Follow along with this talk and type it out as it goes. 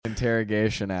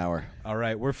interrogation hour. All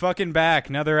right, we're fucking back.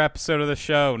 Another episode of the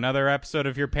show. Another episode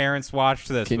of Your Parents Watched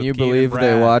This. Can with you Keen and believe they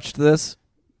Brad. watched this?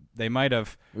 They might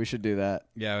have. We should do that.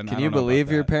 Yeah. And I Can don't you know about believe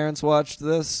your that. parents watched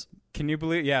this? Can you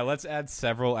believe? Yeah, let's add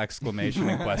several exclamation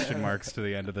and question marks to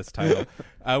the end of this title.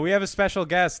 We have a special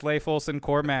guest, Leif Olsen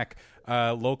Cormac,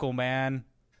 local man.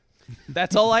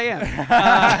 That's all I am.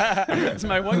 That's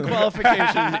my one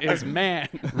qualification is man.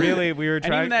 Really, we were And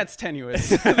trying. even that's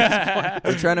tenuous.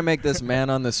 We're trying to make this man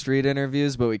on the street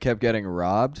interviews, but we kept getting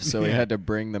robbed, so we Yeah. had to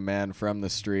bring the man from the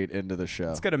street into the show.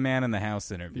 Let's get a man in the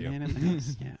house interview. Man in the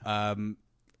house, yeah.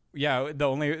 Yeah, the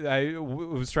only I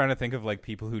was trying to think of like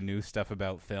people who knew stuff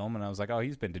about film, and I was like, oh,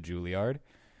 he's been to Juilliard.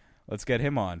 Let's get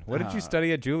him on. What did you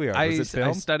study at Juilliard? Was it film?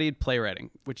 I studied playwriting,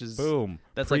 which is Boom.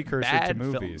 That's like Precursor bad to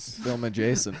film. movies. Film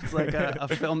adjacent. It's like a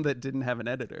film that didn't have an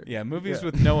editor. Yeah, movies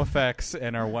with no effects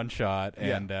and are one shot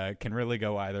Yeah. and can really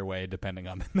go either way depending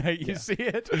on the night you see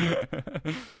it.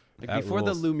 Like That before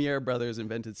rules. the Lumiere brothers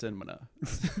invented cinema,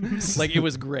 like it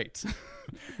was great.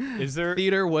 Is there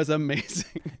Theater was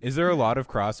amazing. is there a lot of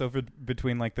crossover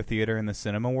between like the theater and the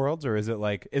cinema worlds, or is it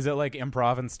like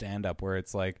improv and stand up where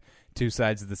it's like two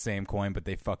sides of the same coin but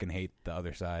they fucking hate the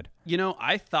other side? You know,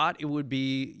 I thought it would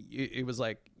be. It was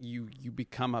like you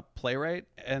become a playwright,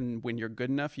 and when you're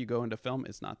good enough, you go into film.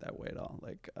 It's not that way at all.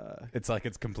 Like,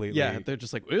 It's completely yeah, they're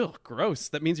just like, ew, gross.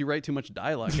 That means you write too much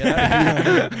dialogue. Get out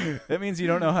of here. That means you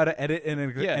don't know how to edit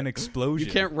Yeah. an explosion.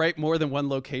 You can't write more than one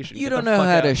location. You Get don't the know fuck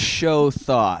how out. to show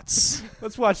thoughts.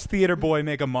 Let's watch Theater Boy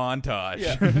make a montage.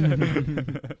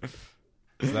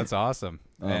 So that's awesome.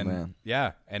 Oh, and man.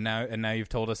 Yeah, and now you've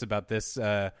told us about this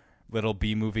little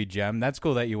B-movie gem. That's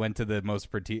cool that you went to the most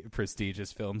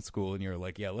prestigious film school and you were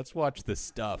like, yeah, let's watch The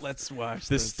Stuff. Let's watch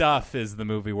The this. Stuff is the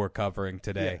movie we're covering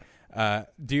today.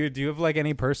 Do you have like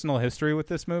any personal history with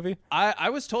this movie? I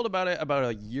was told about it about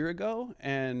a year ago,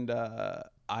 and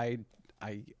I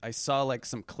saw like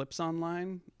some clips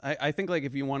online. I think like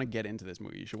if you want to get into this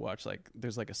movie, you should watch like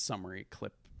there's like a summary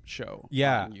clip show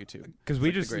on YouTube. Because It's we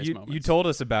like the just greatest you moments. told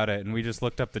us about it and we just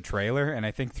looked up the trailer, and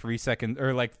I think 3 seconds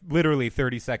or like literally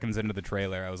 30 seconds into the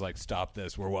trailer I was like, stop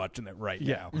this, we're watching it right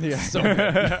now. Yeah, so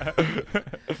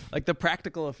good. Like the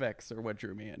practical effects are what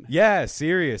drew me in. Yeah,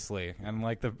 seriously. And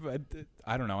like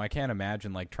I don't know, I can't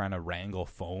imagine like trying to wrangle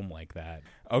foam like that.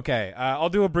 Okay, I'll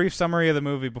do a brief summary of the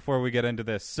movie before we get into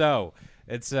this. So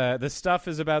it's The Stuff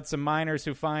is about some miners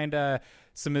who find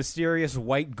some mysterious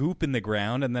white goop in the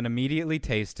ground and then immediately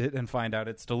taste it and find out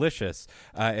it's delicious.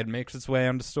 It makes its way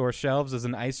onto store shelves as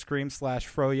an ice cream /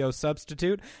 froyo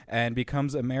substitute and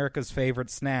becomes America's favorite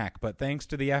snack. But thanks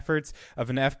to the efforts of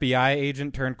an FBI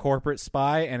agent turned corporate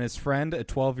spy and his friend, a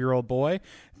 12-year-old boy,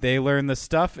 they learn the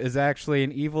stuff is actually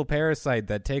an evil parasite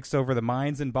that takes over the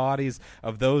minds and bodies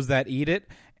of those that eat it,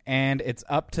 and it's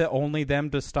up to only them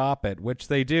to stop it, which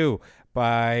they do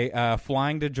by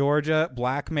flying to Georgia,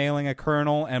 blackmailing a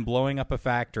colonel, and blowing up a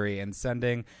factory, and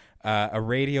sending a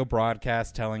radio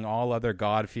broadcast telling all other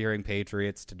God-fearing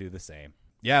patriots to do the same.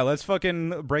 Yeah, let's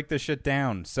fucking break this shit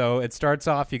down. So it starts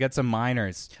off, you get some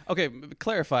miners. Okay,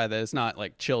 clarify that it's not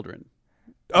like children.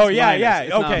 Oh, It's yeah, minors. yeah. It's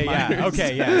not Okay, yeah. minors.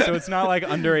 Okay, yeah. So it's not like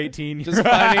under 18. Just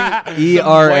finding ERS.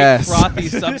 some white frothy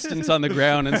substance on the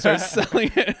ground and start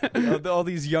selling it. all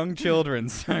these young children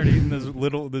start eating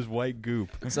this white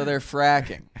goop. So they're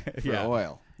fracking for Yeah.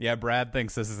 oil. Yeah, Brad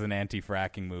thinks this is an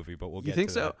anti-fracking movie, but we'll get You think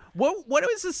to so? that. What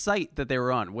was the site that they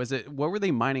were on? What were they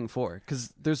mining for?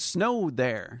 Because there's snow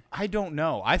there. I don't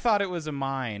know. I thought it was a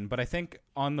mine, but I think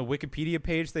on the Wikipedia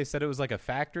page they said it was like a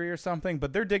factory or something,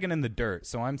 but they're digging in the dirt,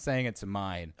 so I'm saying it's a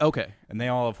mine. Okay. And they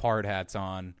all have hard hats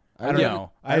on. I don't read-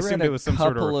 know. I I read assumed a it was some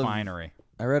sort of couple of- refinery.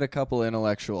 I read a couple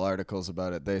intellectual articles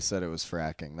about it. They said it was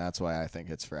fracking. That's why I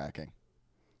think it's fracking.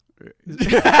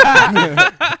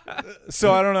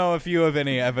 So I don't know if you have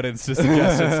any evidence to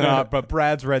suggest it's not, but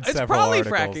Brad's read It's several probably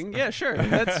articles. fracking. Yeah, sure.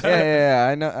 That's Yeah,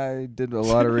 I know. I did a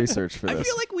lot of research for I this.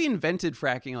 feel like we invented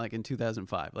fracking like in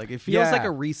 2005. Like it feels like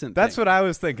a recent That's thing. what I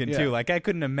was thinking Yeah. too. Like I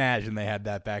couldn't imagine they had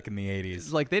that back in the 80s.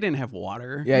 It's like they didn't have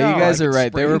water. Yeah, No, you guys like are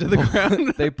right. They spray were into the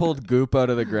ground. they pulled goop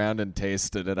out of the ground and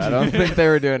tasted it. I don't think they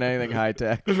were doing anything high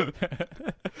tech.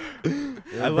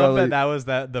 I love that was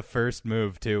the first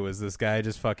move too, was this guy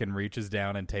just fucking reaches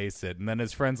down and tastes it, and then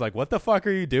his friend's like, what the fuck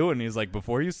are you doing? And he's like,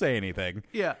 before you say anything,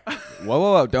 Yeah.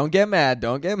 Whoa! Don't get mad!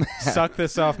 Don't get mad. suck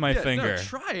this off my Yeah, finger No,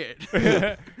 try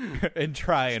it. and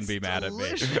try and be mad at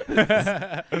me.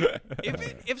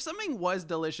 If something was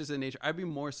delicious in nature, I'd be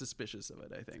more suspicious of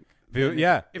it, I think.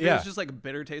 Yeah, If yeah. it was just like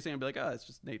bitter tasting, I'd be like, oh, it's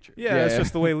just nature. Yeah, Yeah, it's yeah.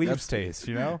 just the way leaves taste,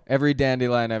 you know? Every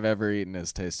dandelion I've ever eaten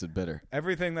has tasted bitter,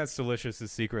 Everything that's delicious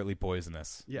is secretly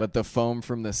poisonous. Yeah. but the foam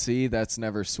from the sea, that's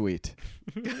never sweet.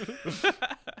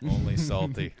 Only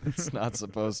salty. It's not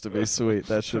supposed to be sweet.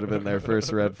 That should have been their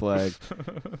first red flag.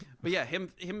 But yeah,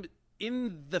 him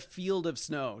in the field of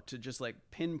snow to just like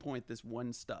pinpoint this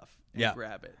one stuff and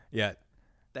grab it. Yeah.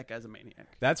 That guy's a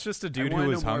maniac. That's just a dude I who wanna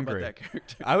was know more hungry. about that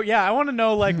character. I want to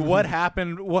know like what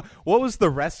happened. What was the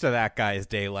rest of that guy's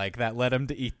day like that led him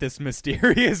to eat this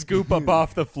mysterious goop up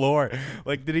off the floor?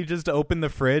 Like, did he just open the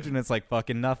fridge and it's like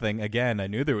fucking nothing? Again, I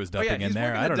knew there was nothing in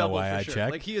there. I don't know why I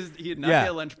checked. Like he had not had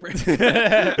a lunch break.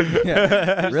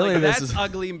 Really, like, this that's is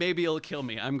ugly. Maybe it'll kill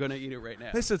me. I'm gonna eat it right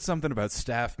now. They said something about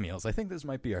staff meals. I think this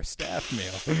might be our staff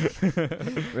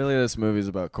meal. really this movie's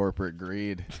about corporate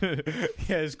greed.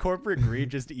 Yeah, is corporate greed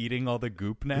just eating all the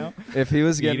goop now? If he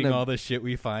was getting Eating all the shit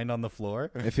we find on the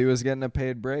floor? if he was getting a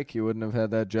paid break, he wouldn't have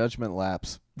had that judgment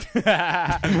lapse.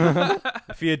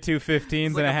 If he had 2 15s It's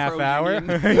in like a a half pro hour?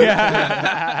 union.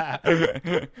 Yeah.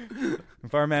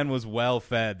 If our man was well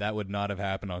fed, that would not have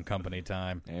happened on company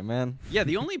time. Amen. Yeah,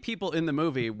 the only people in the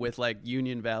movie with like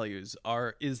union values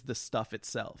is the stuff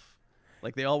itself.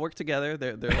 Like they all work together.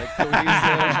 They're like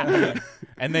cohesive.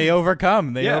 And they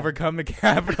overcome. They Yeah. overcome the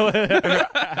capitalist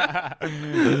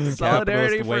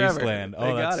Solidarity forever. wasteland. They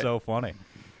Oh, got that's it. so funny.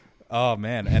 Oh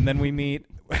man! And then we meet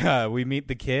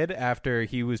the kid after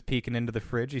he was peeking into the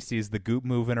fridge. He sees the goop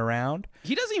moving around.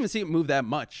 He doesn't even see it move that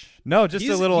much. No, just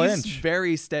a little he's inch.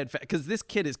 Very steadfast because this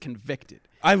kid is convicted.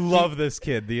 I love this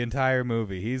kid the entire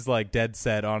movie. He's like dead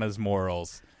set on his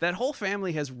morals. That whole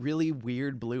family has really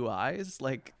weird blue eyes.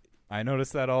 Like, I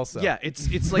noticed that also. yeah,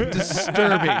 it's like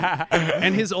disturbing.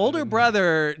 And his older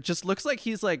brother just looks like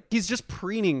he's just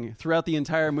preening throughout the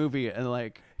entire movie, and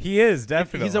like He is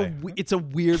definitely. it's a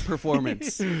weird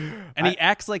performance, and he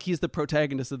acts like he's the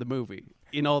protagonist of the movie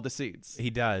in all the scenes. He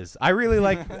does. I really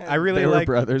like. They were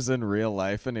brothers in real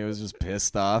life, and he was just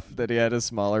pissed off that he had a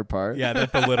smaller part. Yeah,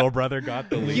 that the little brother got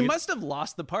the lead. He must have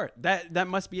lost the part. That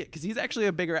must be it, because he's actually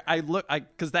a bigger.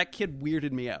 Because that kid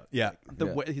weirded me out. Yeah.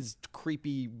 Way, his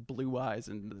creepy blue eyes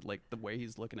and like the way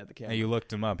he's looking at the camera. And you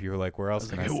looked him up. You were like, "Where else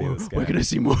can I see this guy?" Where can I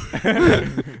see more?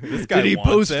 This guy Did he wants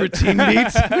pose it. for Teen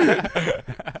Beats?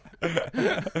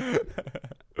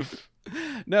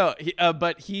 No,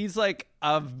 but he's like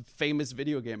a famous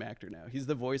video game actor now. He's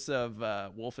the voice of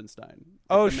Wolfenstein.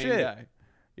 Oh, the main shit. guy.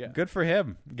 Yeah. Good for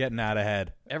him, getting out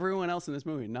ahead. Everyone else in this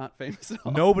movie not famous at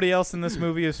all. Nobody else in this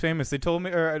movie is famous. They told me.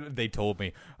 I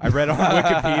read on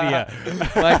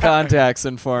Wikipedia. My contacts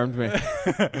informed me.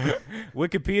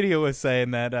 Wikipedia was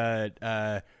saying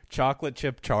that Chocolate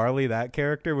Chip Charlie, that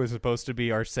character, was supposed to be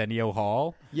Arsenio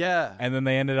Hall, Yeah. and then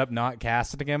they ended up not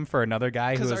casting him for another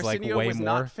guy who Because was like Arsenio way was more.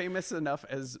 not famous enough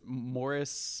as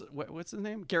Morris. What's his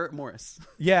name? Garrett Morris.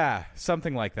 Yeah,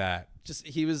 something like that. Just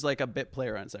he was like a bit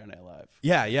player on Saturday Night Live.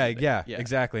 Yeah, Yeah.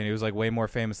 exactly. And he was like way more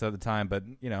famous at the time, but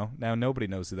now nobody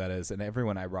knows who that is, and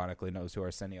everyone ironically knows who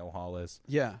Arsenio Hall is.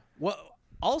 Yeah. Well,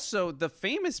 also the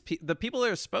the people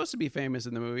that are supposed to be famous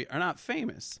in the movie are not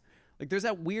famous. Like there's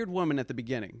that weird woman at the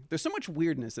beginning. There's so much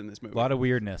weirdness in this movie. A lot of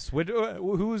weirdness.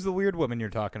 Who was the weird woman you're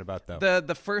talking about, though?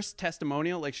 The first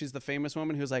testimonial, like she's the famous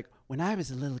woman who's like, when I was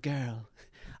a little girl,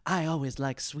 I always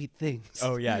liked sweet things.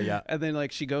 Oh, yeah. And then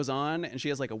like she goes on and she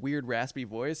has like a weird raspy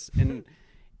voice, and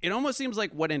it almost seems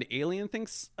like what an alien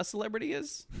thinks a celebrity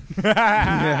is. Like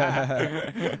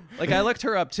I looked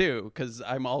her up too because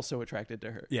I'm also attracted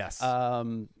to her. Yes.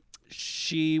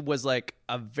 She was like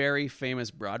a very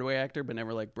famous Broadway actor, but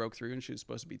never like broke through, and she was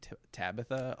supposed to be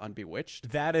Tabitha on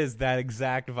Bewitched. That is that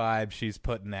exact vibe she's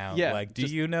putting out. Yeah, Like, do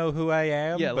just- you know who I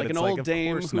am? Yeah, But like an it's old of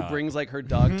dame course who not. brings like her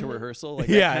dog to rehearsal. Like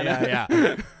Yeah, that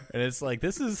kinda- yeah. And it's like,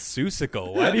 this is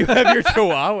Seussical. Why do you have your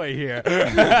chihuahua here?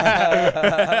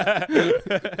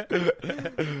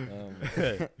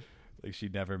 Like she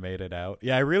never made it out.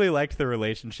 Yeah, I really liked the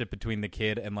relationship between the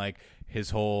kid and like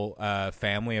his whole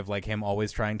family of like him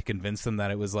always trying to convince them that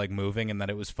it was like moving and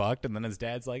that it was fucked, and then his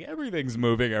dad's like, everything's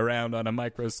moving around on a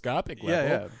microscopic level.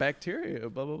 Yeah, bacteria,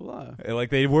 blah blah blah.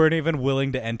 Like they weren't even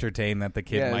willing to entertain that the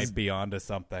kid Yeah, might his- be onto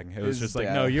something. It was his just like,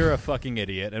 dad- no, you're a fucking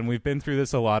idiot, and we've been through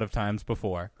this a lot of times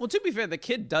before. Well, to be fair, the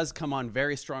kid does come on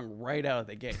very strong right out of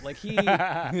the gate. Like he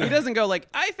doesn't go like,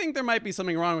 I think there might be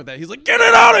something wrong with that. He's like, get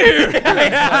it out of here.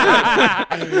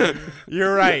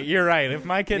 You're right. If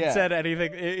my kid Yeah. said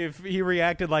anything, if he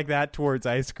reacted like that towards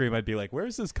ice cream, I'd be like,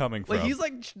 where's this coming from? Like he's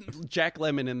like Jack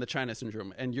Lemmon in the China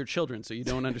Syndrome, and you're children, so you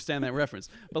don't understand that reference.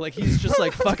 But like he's just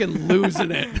like fucking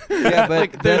losing it. Yeah, but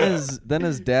Like, then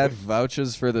his dad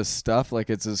vouches for the stuff like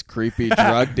it's his creepy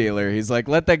drug dealer. He's like,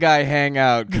 let the guy hang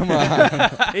out. Come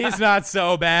on. He's not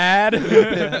so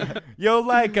bad. You'll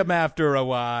like him after a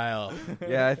while.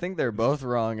 Yeah, I think they're both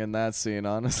wrong in that scene,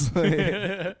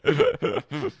 honestly.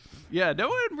 Yeah, no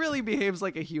one really behaves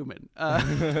like a human.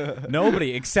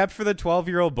 Nobody except for the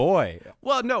 12-year-old boy.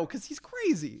 Well, no, because he's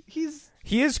crazy.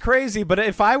 He is crazy, but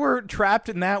if I were trapped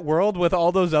in that world with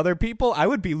all those other people, I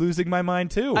would be losing my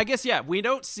mind too. I guess, yeah, we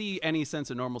don't see any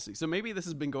sense of normalcy. So maybe this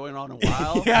has been going on a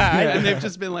while. And they've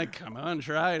just been like, come on,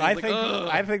 try it.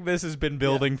 I think this has been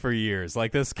building for years.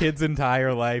 Like this kid's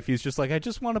entire life, he's just like, I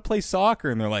just want to play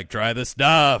soccer. And they're like, try this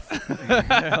stuff.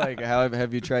 Like, how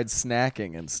have you tried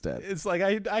snacking instead? It's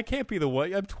like, I can't be the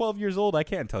one. I'm 12 years old. I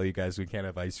can't tell you guys we can't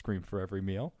have ice cream for every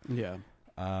meal. Yeah.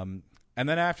 And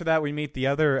then after that, we meet the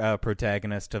other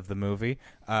protagonist of the movie,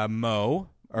 Mo.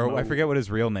 Or I forget what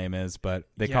his real name is, but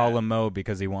they call him Mo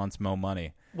because he wants Mo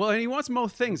money. Well, and he wants Mo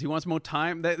things. He wants Mo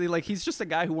time. Like he's just a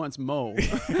guy who wants Mo.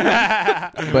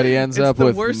 But he ends up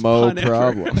with Mo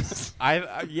problems.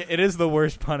 It is the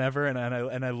worst pun ever, and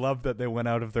I love that they went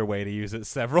out of their way to use it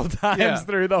several times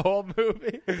through the whole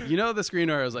movie. You know, the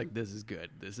screenwriter was like, "This is good.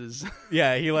 This is."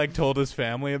 Yeah, he like told his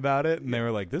family about it, and they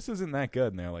were like, "This isn't that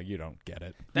good," and they're like, "You don't get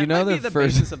it." That might be the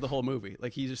basis of the whole movie.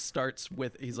 Like he just starts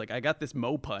with, he's like, "I got this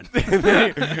Mo pun."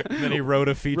 And then he wrote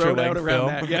a feature-length film.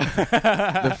 That,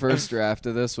 yeah. The first draft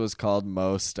of this was called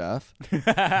Mo Stuff.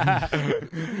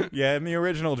 Yeah, in the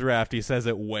original draft, he says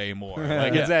it way more.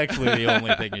 Like it's actually the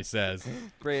only thing he says.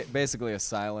 Basically a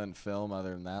silent film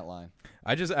other than that line.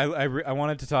 I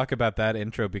wanted to talk about that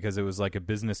intro because it was like a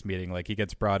business meeting. Like he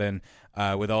gets brought in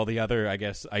with all the other, I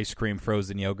guess, ice cream,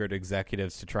 frozen yogurt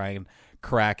executives to try and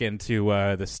crack into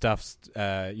the Stuff's,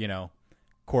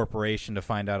 corporation to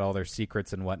find out all their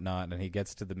secrets and whatnot. And he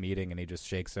gets to the meeting and he just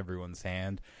shakes everyone's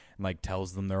hand and like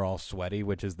tells them they're all sweaty,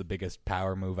 which is the biggest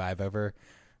power move I've ever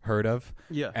heard of.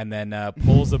 Yeah. And then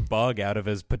pulls a bug out of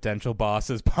his potential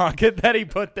boss's pocket that he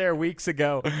put there weeks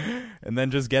ago, and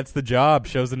then just gets the job,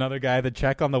 shows another guy the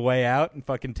check on the way out, and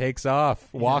fucking takes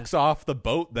off, walks off the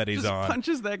boat that he's just on.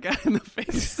 Punches that guy in the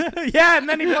face. Yeah, and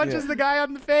then he punches the guy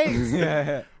on the face.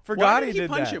 Yeah. Forgot Why did he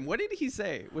punch that. him? What did he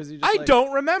say? Was he? Just I like,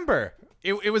 don't remember.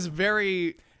 It was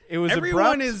very. It was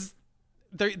everyone abrupt. is.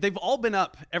 They've all been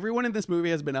up. Everyone in this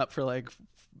movie has been up for like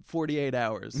 48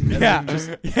 hours. And Yeah. then just,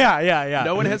 Yeah.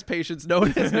 no one has patience. No one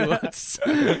has nuance.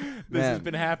 This has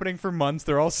been happening for months.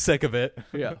 They're all sick of it.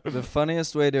 Yeah. The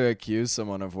funniest way to accuse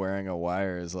someone of wearing a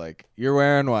wire is like, you're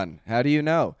wearing one. How do you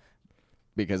know?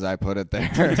 Because I put it there.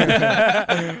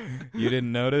 You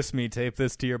didn't notice me tape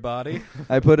this to your body?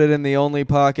 I put it in the only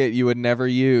pocket you would never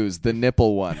use, the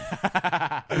nipple one.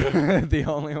 The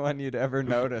only one you'd ever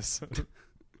notice.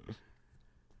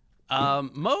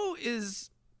 Mo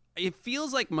is. It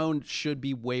feels like Mo should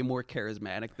be way more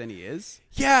charismatic than he is.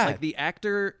 Yeah. Like the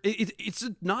actor, it's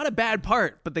not a bad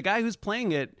part, but the guy who's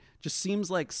playing it just seems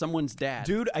like someone's dad.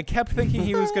 Dude, I kept thinking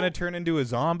he was going to turn into a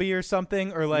zombie or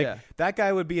something, or like that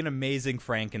guy would be an amazing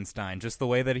Frankenstein, just the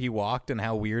way that he walked and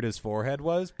how weird his forehead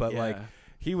was. But like,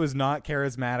 he was not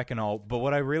charismatic and all. But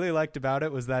what I really liked about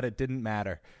it was that it didn't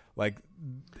matter. Like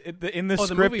in the script,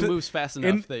 the movie moves fast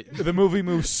enough. The movie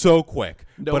moves so quick,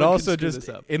 No but one also can screw just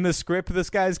this up. in the script, this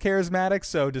guy's charismatic.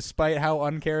 So despite how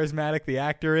uncharismatic the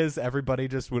actor is, everybody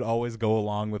just would always go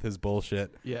along with his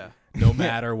bullshit. Yeah. No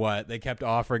matter what, they kept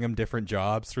offering him different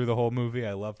jobs through the whole movie.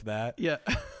 I loved that. Yeah.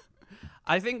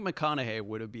 I think McConaughey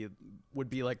would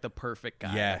be like the perfect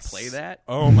guy to play that.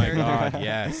 Oh my god,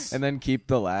 yes. And then keep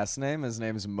the last name. His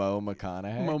name's Mo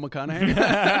McConaughey. Mo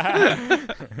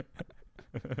McConaughey.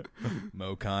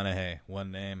 Mo Conaughey,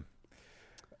 one name.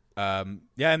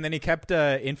 Yeah, and then he kept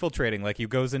infiltrating. Like he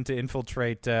goes in to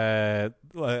infiltrate, I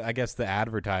guess, the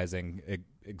advertising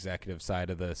executive side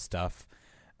of the stuff.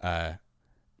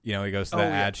 He goes to the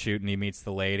ad shoot and he meets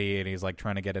the lady and he's like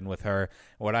trying to get in with her.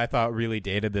 What I thought really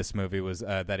dated this movie was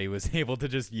that he was able to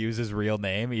just use his real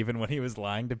name even when he was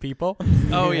lying to people.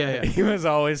 Oh yeah. He was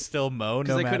always still Mo.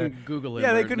 No they matter. couldn't Google him.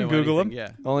 Yeah, they or couldn't know Google anything. him.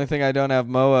 Yeah. Only thing I don't have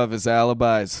Mo of is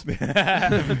alibis.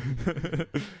 I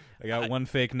got one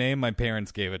fake name. My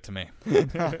parents gave it to me.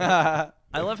 I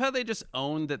love how they just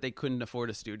owned that they couldn't afford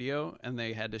a studio and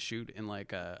they had to shoot in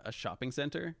like a shopping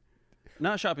center.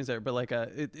 Not a shopping center, but like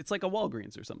it's like a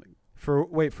Walgreens or something. For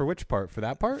which part? For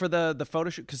that part? For the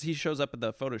photo shoot, because he shows up at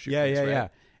the photo shoot. Yeah, place, yeah, right? yeah.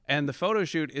 And the photo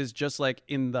shoot is just like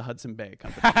in the Hudson Bay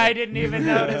company. I didn't even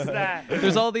notice that.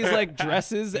 There's all these like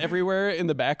dresses everywhere in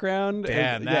the background.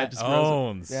 Damn, and, that just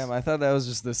owns. Damn, I thought that was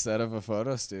just the set of a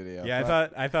photo studio. Yeah,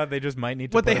 I thought they just might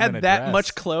need to. But they put him in had a that dress.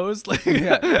 much clothes. Like,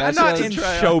 I'm not in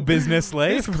show business,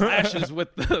 This Leif. clashes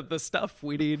with the stuff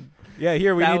we need. Yeah,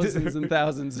 here we need Thousands to. and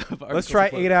thousands of articles. Let's try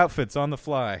of clothes. 8 outfits on the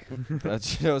fly. That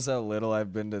shows how little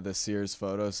I've been to the Sears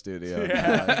photo studio.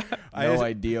 Yeah. No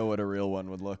idea what a real one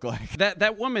would look like.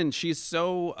 That woman, she's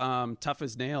so tough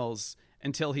as nails,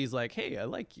 until he's like, "Hey, I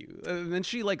like you," and then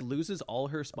she like loses all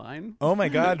her spine. Oh my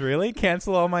God, really?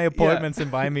 Cancel all my appointments and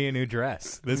buy me a new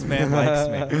dress. This man likes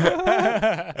me.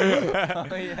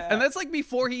 And that's like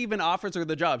before he even offers her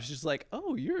the job. She's just like,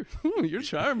 "Oh, you're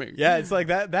charming." Yeah, it's like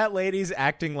that lady's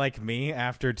acting like me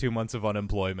after 2 months of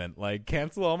unemployment. Like,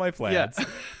 cancel all my plans. Yeah.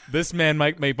 This man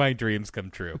might make my dreams come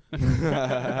true.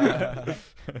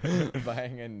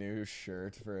 Buying a new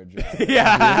shirt for a job.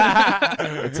 Yeah.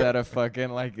 It's at a fucking,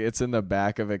 like, it's in the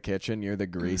back of a kitchen. You're the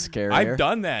grease carrier. I've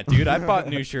done that, dude. I bought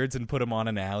new shirts and put them on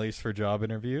in alleys for job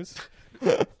interviews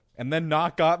and then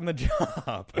not gotten the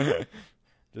job.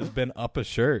 Just been up a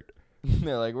shirt.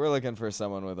 They're like, we're looking for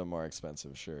someone with a more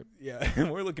expensive shirt. Yeah,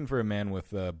 we're looking for a man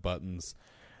with buttons.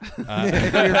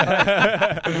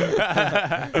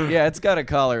 Yeah, it's got a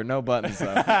collar, no buttons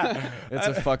though. It's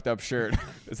a fucked up shirt.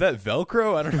 Is that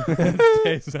Velcro? I don't know.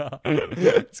 It stays on.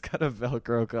 It's got a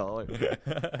Velcro collar.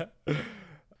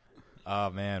 Oh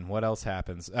man, what else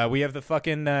happens? We have the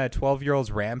fucking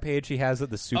 12-year-old's rampage he has at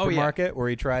the supermarket where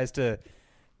he tries to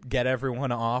get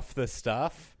everyone off the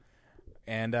stuff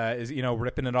and is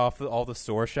ripping it off all the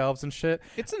store shelves and shit.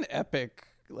 It's an epic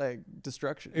like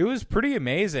destruction. It was pretty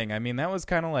amazing. I mean, that was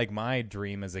kind of like my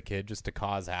dream as a kid, just to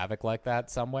cause havoc like that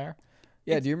somewhere.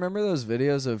 Yeah, do you remember those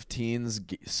videos of teens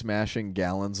smashing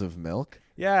gallons of milk?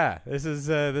 Yeah,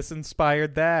 this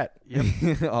inspired that.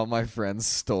 Yep. All my friends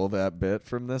stole that bit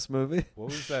from this movie. What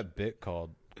was that bit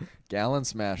called? Gallon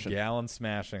smashing. Gallon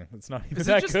smashing. It's not even Is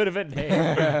it that just- good of a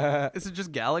name. Is it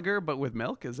just Gallagher but with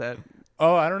milk? Is that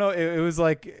Oh, I don't know. It was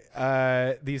like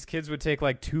these kids would take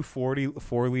like 2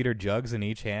 4-liter jugs in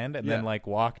each hand and then Yeah. like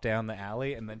walk down the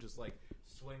alley and then just like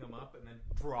swing them up and then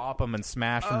drop them and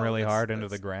smash them Oh, really that's- hard into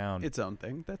that's the ground. its own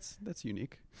thing? That's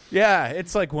unique. Yeah,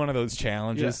 it's like one of those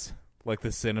challenges, like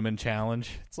the cinnamon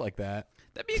challenge. It's like that.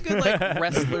 That'd be a good like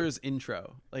wrestler's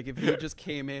intro. Like if you just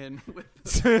came in with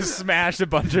Smash a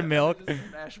bunch of milk. just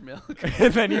smash milk.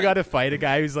 And then you got to fight a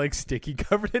guy who's like sticky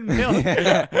covered in milk.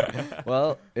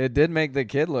 Well, it did make the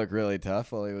kid look really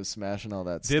tough while he was smashing all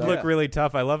that Did stuff. look really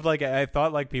tough. I loved like I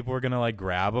thought like people were gonna like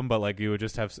grab him, but like you would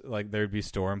just have like there'd be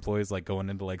store employees like going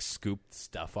in to like scoop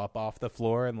stuff up off the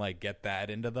floor and like get that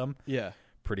into them. Yeah.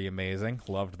 Pretty amazing.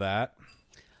 Loved that.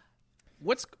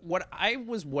 What I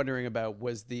was wondering about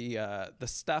was the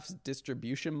stuff's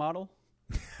distribution model.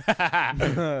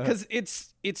 Because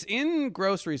it's in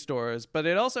grocery stores, but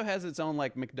it also has its own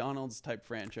like McDonald's type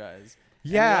franchise.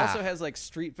 And Yeah. it also has like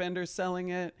street vendors selling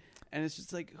it, and it's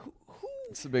just like who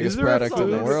It's the biggest there a product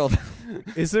in the food? world.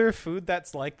 Is there a food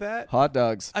that's like that? Hot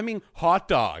dogs. I mean, Hot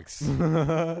dogs.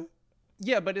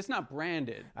 yeah, but it's not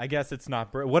branded. I guess it's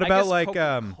not. What I about guess like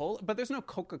Coca-Cola, but there's no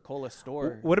Coca-Cola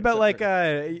store. What about except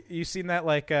like for- you seen that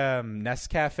like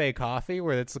Nescafe coffee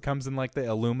where it comes in like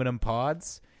the aluminum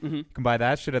pods? Mhm. You can buy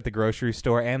that shit at the grocery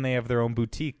store, and they have their own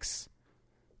boutiques.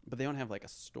 But they don't have like a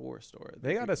store.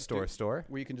 They got a Do- store.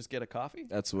 where you can just get a coffee.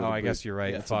 That's what. Oh, a I guess boot- you're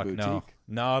right. yeah, it's a Fuck no, boutique.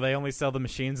 no. They only sell the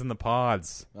machines in the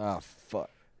pods. Oh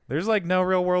fuck! There's like no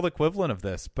real world equivalent of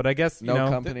this, but I guess you No know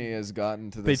company has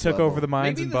gotten to they this. took level. over the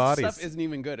minds Maybe and the bodies. stuff isn't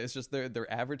even good. It's just they're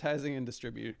advertising and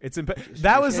distribute. It's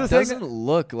that was It the thing. doesn't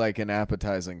look like an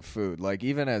appetizing food. Like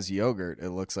even as yogurt,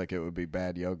 it looks like it would be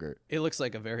bad yogurt. It looks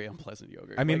like a very unpleasant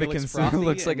yogurt. I mean, Like, the it looks consi- It frothy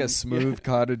looks like a and- smooth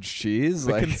cottage cheese.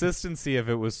 The Like consistency of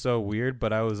it was so weird,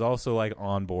 but I was also like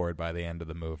on board by the end of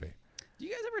the movie. Do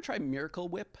you guys ever try Miracle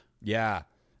Whip? Yeah.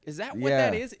 Is that what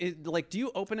Yeah. that is? Like, do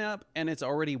you open it up and it's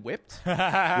already whipped?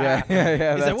 yeah. Is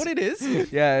that that's- what it is?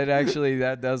 Yeah, it actually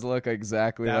that does look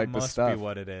exactly That like the must stuff. be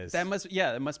what it is. That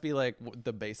must be like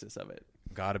the basis of it.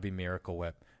 Gotta be Miracle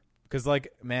Whip. Because,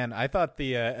 like, man, I thought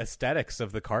the aesthetics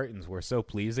of the cartons were so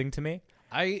pleasing to me.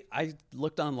 I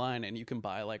looked online and you can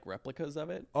buy like replicas of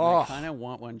it. And Oh. I kind of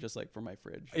want one just like for my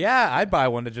fridge. Yeah, I'd buy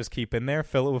one to just keep in there,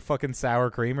 fill it with fucking sour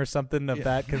cream or something of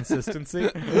that consistency.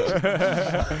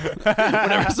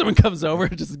 Whenever someone comes over,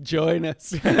 just join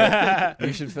us.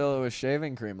 You should fill it with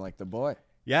shaving cream like the boy.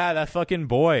 Yeah, that fucking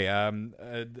boy.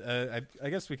 I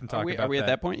guess we can talk about Are we at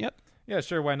that point yet? Yeah,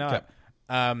 sure, why not?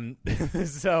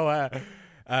 Okay.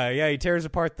 Yeah, he tears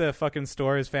apart the fucking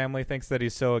store. His family thinks that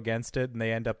he's so against it, and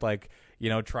they end up like, you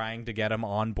know, trying to get him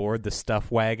on board the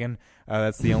stuff wagon.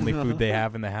 That's the only food they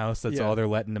have in the house. That's Yeah. all they're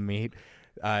letting him eat.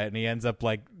 And he ends up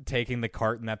like taking the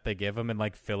carton that they give him and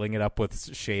like filling it up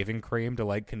with shaving cream to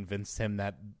like convince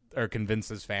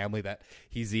his family that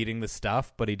he's eating the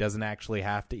stuff, but he doesn't actually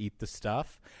have to eat the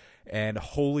stuff. And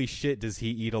holy shit, does he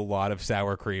eat a lot of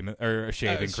sour cream or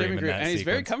shaving cream in that and he's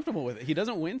very sequence. comfortable with it. He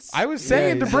doesn't wince. I was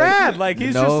saying to he's Brad, like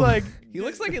he's no. just like, he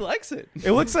looks like he likes it.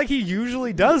 it looks like he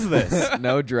usually does this.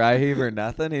 No dry heave or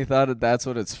nothing. He thought that's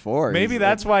what it's for. Maybe He's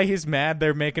that's why he's mad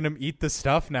they're making him eat the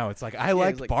stuff now. It's like, I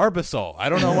like he's like- Barbasol. I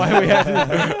don't know why we have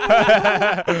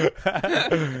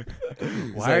to.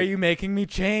 Why are you making me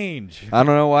change? I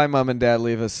don't know why mom and dad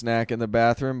leave a snack in the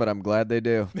bathroom, but I'm glad they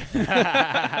do.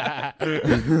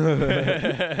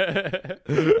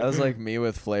 That was like me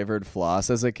with flavored floss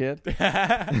as a kid.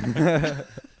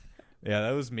 Yeah,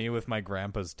 that was me with my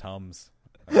grandpa's Tums.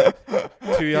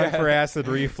 Too young for acid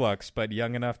reflux, but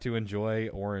young enough to enjoy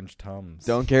orange Tums.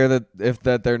 Don't care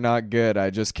that they're not good. I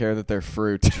just care that they're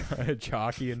fruit.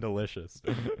 Chalky and delicious.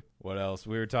 What else?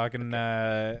 We were talking.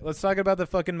 Let's talk about the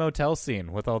fucking motel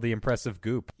scene with all the impressive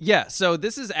goop. Yeah, so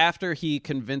this is after he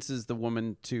convinces the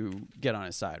woman to get on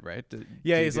his side, right? Yeah, Did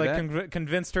he he's do like that?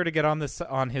 convinced her to get on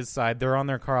his side. They're on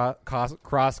their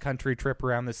cross country trip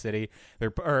around the city.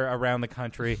 They're or around the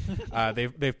country.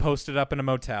 They've posted up in a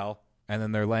motel, and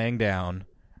then they're laying down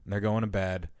and they're going to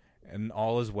bed, and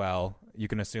all is well. You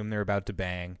can assume they're about to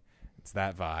bang. It's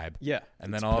that vibe. Yeah.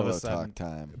 And then It's all of a pillow sudden, talk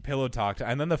time. pillow talk,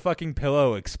 and then the fucking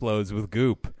pillow explodes with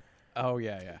goop. Oh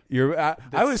yeah.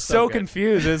 I was so so good.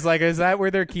 confused. It's like, is that where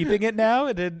they're keeping it now?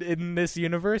 In this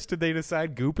universe, did they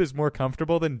decide goop is more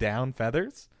comfortable than down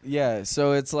feathers? Yeah,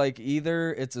 so it's like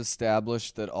either it's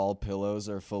established that all pillows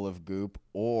are full of goop,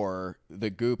 or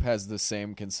the goop has the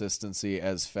same consistency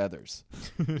as feathers.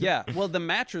 Yeah. Well, the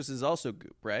mattress is also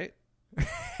goop, right?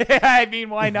 I mean,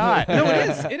 why not? No, it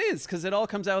is. It is because it all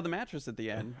comes out of the mattress at the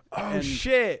end. Oh And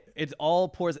shit! It all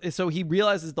pours. So he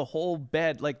realizes the whole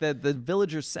bed, like the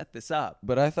villagers set this up.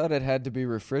 But I thought it had to be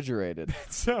refrigerated.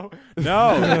 So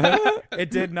no,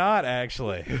 it did not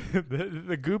actually.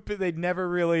 The goop, they never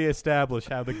really established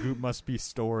how the goop must be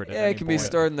stored. at Yeah, any it can be point.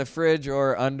 stored in the fridge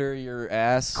or under your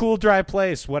ass. Cool, dry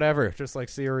place, whatever, just like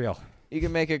cereal. You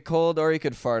can make it cold or you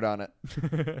could fart on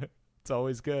it. It's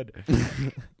always good.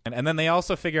 and then they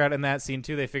also figure out in that scene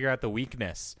too. They figure out the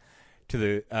weakness to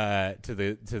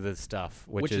the stuff,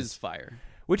 Which is fire.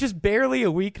 which is barely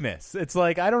a weakness. It's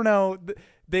like, I don't know.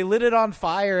 They lit it on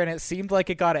fire and it seemed like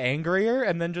it got angrier,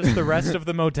 and then just the rest of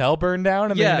the motel burned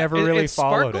down, and they never really it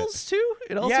followed sparkles too.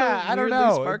 It also Yeah, I don't weirdly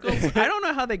know. Sparkles. I don't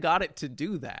know how they got it to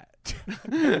do that.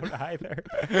 it either.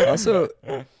 Also,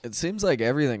 it seems like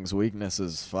everything's weakness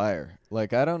is fire.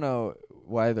 Like, I don't know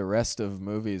why the rest of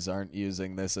movies aren't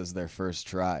using this as their first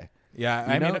try.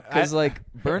 Yeah, You know, because like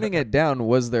burning it down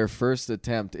was their first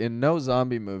attempt. In no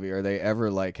zombie movie are they ever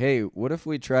like, "Hey, what if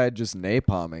we tried just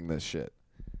napalming this shit?"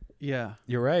 Yeah.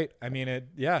 you're right. I mean,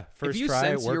 first If you try,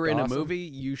 sense it worked you're in awesome. a movie,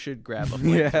 you should grab a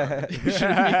flamethrower.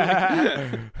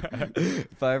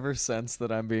 If I ever sense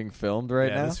that I'm being filmed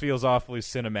right now, This feels awfully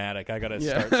cinematic. I gotta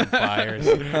Yeah. start some fires.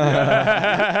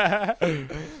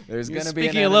 there's You're gonna be an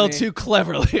speaking a little enemy. too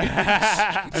cleverly.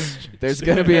 There's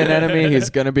gonna be an enemy.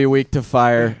 He's gonna be weak to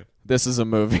fire. This is a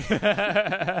movie.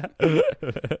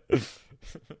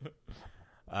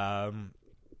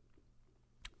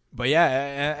 But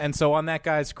yeah, and so on that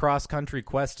guy's cross-country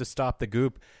quest to stop the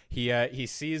goop, he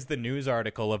sees the news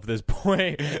article of this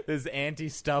boy, this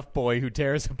anti-stuff boy who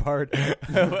tears apart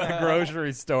a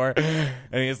grocery store, and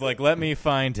he's like, "Let me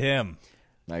find him."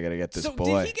 I gotta get this So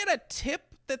boy. did he get a tip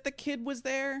that the kid was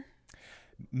there?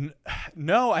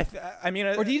 No, I mean,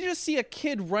 Or did you just see a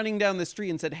kid running down the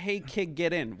street and said, "Hey kid,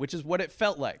 get in," which is what it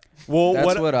felt like. well,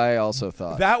 That's what I also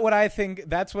thought. That's what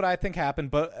I think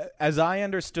happened. But as I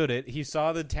understood it, he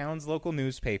saw the town's local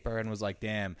newspaper and was like,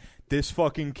 "Damn, this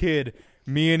fucking kid,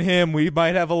 me and him, we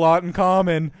might have a lot in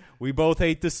common. We both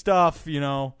hate the stuff, you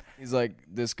know." He's like,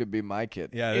 this could be my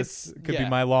kid. Yeah, this It's- could yeah. be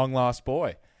my long lost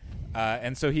boy.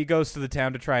 And so he goes to the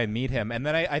town to try and meet him. And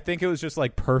then I think it was just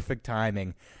like perfect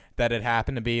timing that it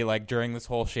happened to be like during this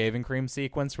whole shaving cream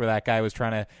sequence where that guy was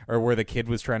trying to, or where the kid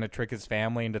was trying to trick his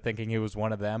family into thinking he was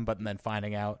one of them, but then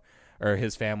finding out, or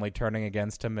his family turning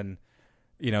against him and,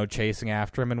 you know, chasing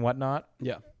after him and whatnot.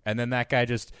 Yeah. And then that guy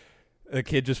the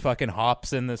kid just fucking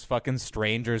hops in this fucking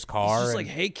stranger's car. It's just and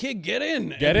like, "Hey kid, get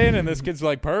in." get in. And this kid's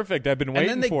like, perfect. I've been And waiting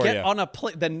then they for get you. on a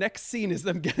plane. The next scene is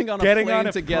them getting on Getting a plane on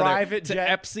a together private to jet.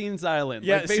 Epstein's Island.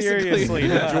 Yeah, Like, basically. seriously,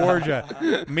 to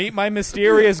Georgia. Meet my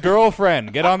mysterious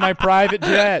girlfriend. Get on my private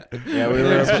jet. Yeah, we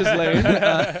There's were, just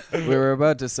Lane. we were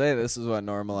about to say this is what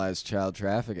normalized child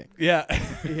trafficking. Yeah.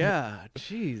 Yeah,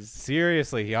 jeez.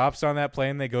 Seriously, he hops on that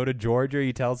plane. They go to Georgia.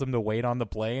 He tells him to wait on the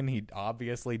plane. He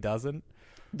obviously doesn't.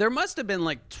 There must have been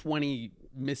like 20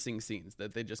 missing scenes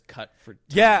that they just cut for.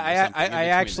 Yeah, I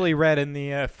actually read in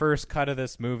the first cut of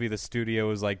this movie, the studio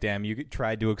was like, "Damn, you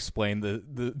tried to explain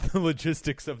the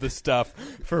logistics of the stuff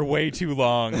for way too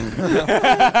long."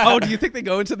 Oh, do you think they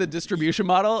go into the distribution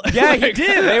model? Yeah, he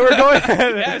did. They were going.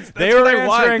 They were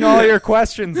answering all your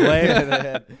questions, Lay. They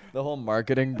had the whole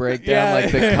marketing breakdown,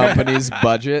 like the company's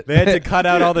budget. They had to cut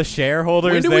out all the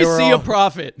shareholders. When do we see a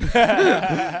profit?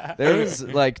 There was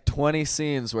like 20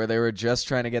 scenes where they were just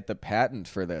trying to get the patent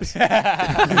for this.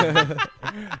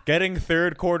 Getting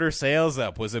third quarter sales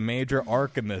up was a major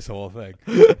arc in this whole thing.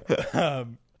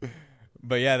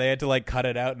 But yeah, they had to like cut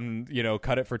it out and,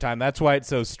 cut it for time. That's why it's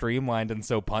so streamlined and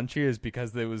so punchy, is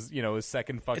because there was, a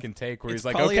second fucking take where he's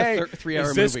like, okay,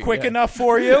 is this quick enough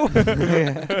for you?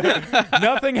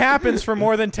 Nothing happens for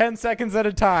more than 10 seconds at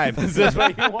a time. Is this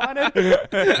what you wanted?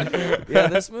 Yeah,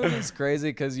 this movie's crazy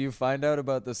because you find out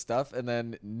about the stuff and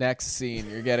then next scene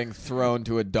you're getting thrown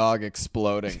to a dog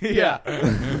exploding. Yeah.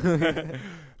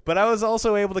 But I was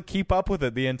also able to keep up with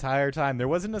it the entire time. There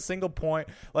wasn't a single point.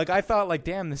 Like, I thought, like,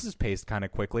 damn, this is paced kind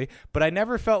of quickly. But I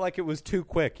never felt like it was too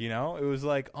quick, It was,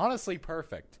 like, honestly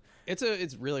perfect.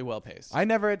 It's really well paced. I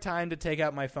never had time to take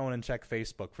out my phone and check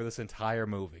Facebook for this entire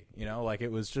movie. Like,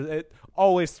 it was just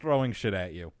always throwing shit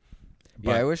at you.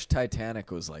 But, yeah, I wish Titanic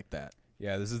was like that.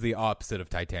 Yeah, this is the opposite of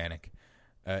Titanic.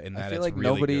 In that I feel it's like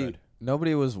really good.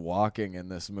 Nobody was walking in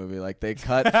this movie. Like, they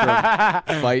cut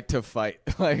from fight to fight.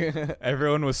 Like,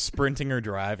 everyone was sprinting or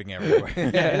driving everywhere.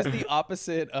 Yeah, it's the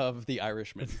opposite of The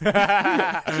Irishman.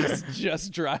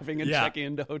 just driving and checking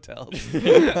into hotels.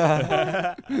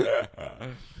 Yeah,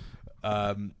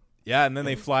 and then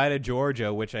they fly to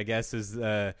Georgia, which I guess is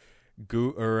the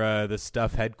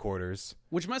Stuff headquarters.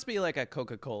 Which must be like a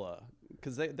Coca-Cola,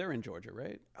 because they're in Georgia,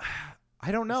 right?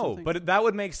 I don't know, but that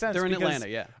would make sense. They're in Atlanta,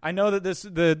 yeah. I know that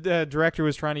the director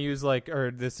was trying to use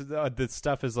this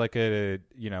stuff is like an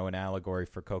allegory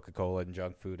for Coca-Cola and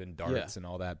junk food and darts and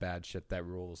all that bad shit that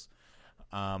rules.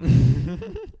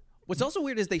 What's also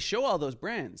weird is they show all those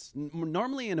brands.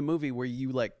 Normally in a movie where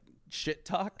you like shit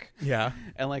talk,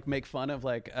 and like make fun of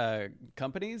like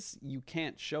companies, you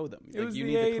can't show them. It was you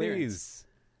the need 80s. the clearance.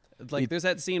 Like there's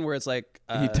that scene where it's like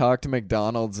he talked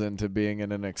McDonald's into being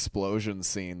in an explosion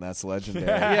scene. That's legendary.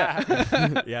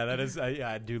 Yeah, that is.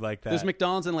 I do like that. There's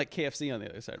McDonald's and like KFC on the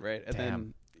other side, right? And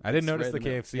then I didn't notice right the in the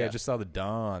middle. KFC. Yeah. I just saw the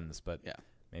Dons, but Yeah.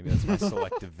 maybe that's my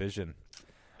selective vision.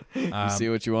 You see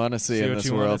what you want to see in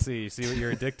this world. You see what you're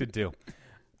addicted to.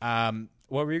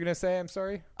 What were you gonna say? I'm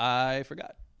sorry. I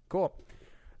forgot. Cool.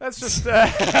 That's just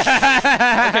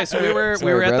Okay, so we were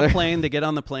Sorry, at brother. the plane. They get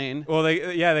on the plane. Well, they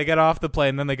get off the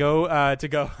plane, then they go I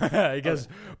guess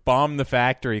bomb the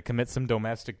factory, commit some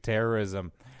domestic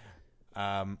terrorism.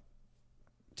 Do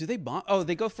they bomb? Oh,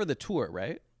 they go for the tour,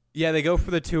 right? Yeah, they go for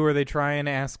the tour. They try and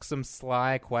ask some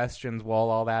sly questions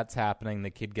while all that's happening. The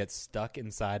kid gets stuck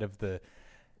inside of the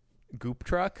goop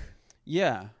truck.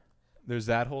 Yeah. There's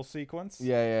that whole sequence.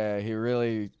 Yeah, he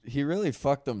really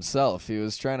fucked himself. He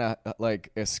was trying to like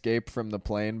escape from the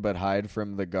plane but hide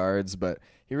from the guards, but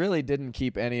he really didn't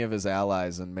keep any of his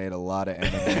allies and made a lot of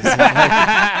enemies in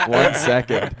like 1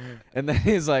 second. And then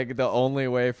he's like, the only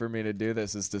way for me to do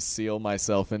this is to seal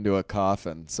myself into a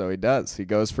coffin. So he does. He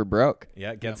goes for broke.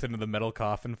 Yeah, gets into the metal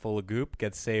coffin full of goop,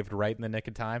 gets saved right in the nick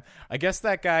of time. I guess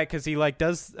that guy, because he like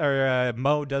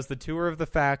Mo does the tour of the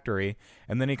factory,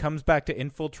 and then he comes back to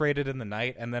infiltrate it in the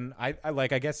night, and then I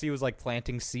guess he was like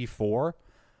planting C4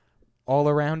 all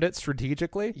around it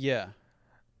strategically. Yeah.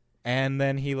 And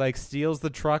then he like steals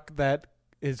the truck that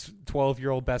his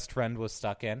 12-year-old best friend was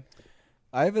stuck in.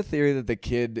 I have a theory that the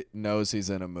kid knows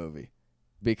he's in a movie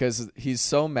because he's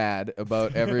so mad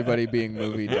about everybody being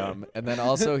movie dumb, and then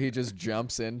also he just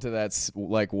jumps into that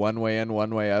like one way in,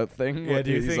 one way out thing. Yeah, do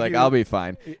you he's think like, I'll be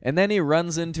fine, and then he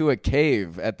runs into a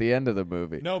cave at the end of the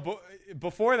movie. No, but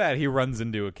before that he runs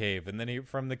into a cave, and then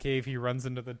from the cave he runs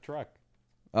into the truck.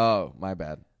 Oh, my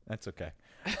bad. That's okay.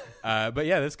 But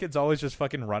yeah, this kid's always just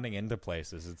fucking running into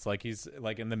places. It's like he's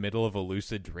like in the middle of a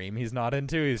lucid dream he's not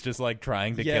into. He's just like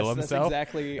trying to kill himself. That's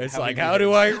exactly. It's how like, he how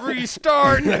do I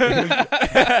restart? I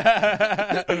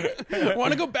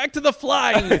want to go back to the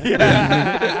flying.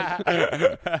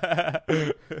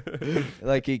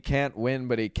 Like he can't win,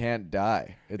 but he can't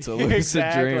die. It's a lucid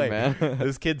dream, man.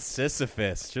 This kid's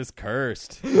Sisyphus, just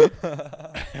cursed.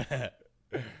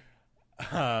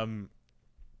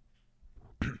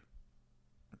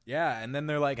 Yeah, and then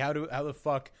they're like, how the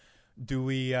fuck do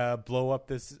we blow up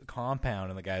this compound?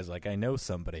 And the guy's like, I know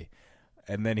somebody.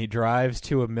 And then he drives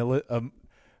to a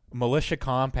militia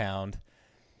compound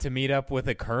to meet up with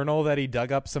a colonel that he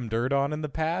dug up some dirt on in the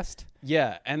past.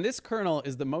 Yeah, and this colonel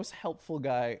is the most helpful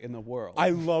guy in the world. I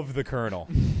love the colonel.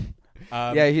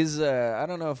 Yeah, he's. I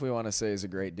don't know if we want to say he's a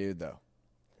great dude though.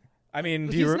 I mean,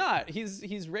 do He's you? not. He's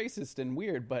racist and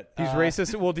weird, but He's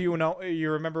racist. Well, do you know?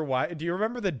 You remember why? Do you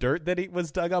remember the dirt that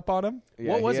was dug up on him?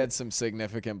 Yeah, What was he it? had some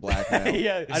significant blackmail.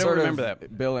 Yeah, I don't Sort of remember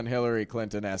that. Bill and Hillary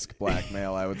Clinton-esque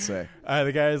blackmail, I would say.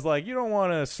 The guy's like, you don't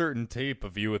want a certain tape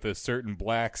of you with a certain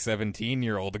black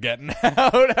 17-year-old getting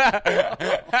out.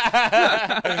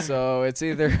 So it's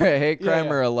either a hate crime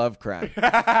yeah. or a love crime.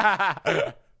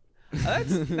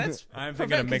 That's I'm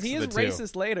thinking a mix he of is the two.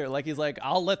 racist later. Like he's like,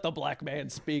 I'll let the black man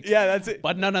speak. Yeah, that's it.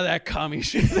 But none of that commie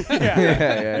shit. Yeah,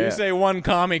 You yeah. say one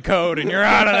commie code and you're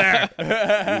out of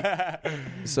there.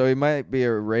 So he might be a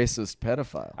racist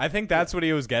pedophile. I think that's what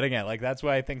he was getting at. Like, that's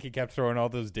why I think he kept throwing all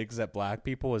those digs at black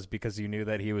people, was because you knew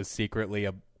that he was secretly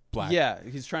a black. Yeah,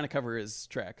 he's trying to cover his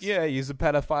tracks. Yeah, he's a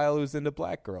pedophile who's into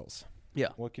black girls. Yeah.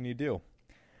 What can you do?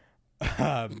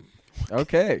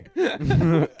 Okay.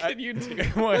 Can you do?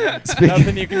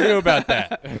 Nothing you can do about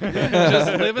that.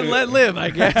 Just live and let live, I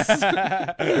guess.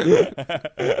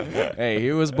 Hey,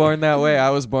 he was born that way. I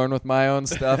was born with my own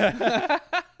stuff.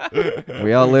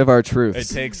 We all live our It truths.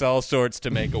 takes all sorts to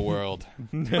make a world.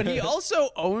 But he also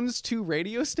owns 2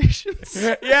 radio stations.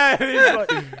 Yeah, he's like,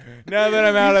 now that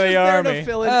I'm out of the He's there army. to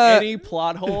fill in Uh, any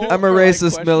plot hole. I'm a or, like, racist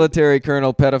question. military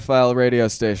colonel, pedophile radio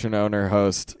station owner,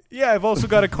 host. Yeah, I've also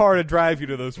got a car to drive you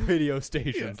to those radio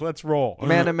stations. Let's roll.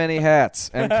 Man of many hats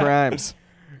and crimes.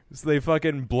 So they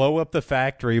fucking blow up the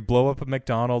factory, blow up a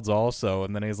McDonald's also,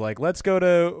 and then he's like, let's go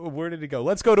to, where did he go?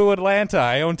 Let's go to Atlanta.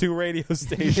 I own 2 radio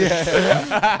stations.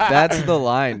 That's the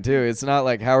line, too. It's not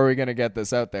like, how are we going to get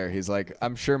this out there? He's like,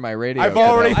 I'm sure my radio. I've could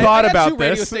already help. thought I got about 2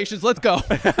 radio this. stations. Let's go.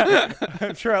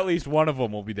 I'm sure at least one of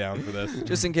them will be down for this.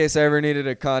 Just in case I ever needed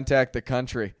to contact the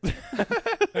country.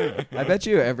 I bet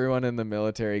you everyone in the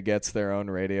military gets their own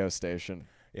radio station.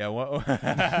 Yeah, well,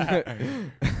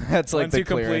 That's like once the you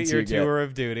complete clearance your you get. tour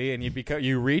of duty and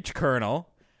you reach colonel,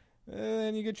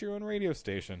 then you get your own radio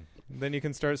station. Then you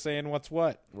can start saying what's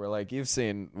what. We're like, you've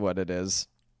seen what it is.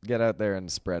 Get out there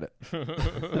and spread it.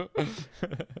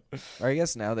 Or I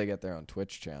guess now they get their own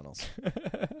Twitch channels.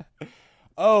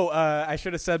 Oh, I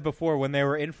should have said before, when they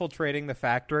were infiltrating the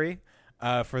factory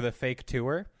for the fake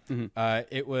tour,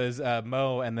 it was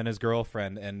Mo and then his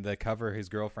girlfriend, and the cover his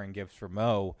girlfriend gives for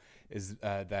Mo is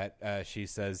that she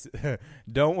says,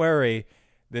 "Don't worry,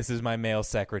 this is my male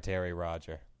secretary,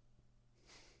 Roger."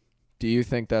 Do you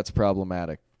think that's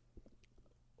problematic?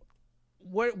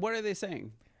 What are they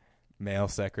saying? Male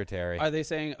secretary. Are they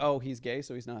saying, oh, he's gay,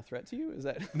 so he's not a threat to you? Is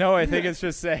that? No, I think it's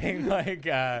just saying like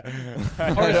I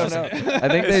don't know. I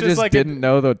think It's they just just like didn't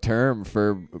know the term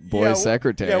for boy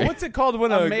secretary. Yeah, what's it called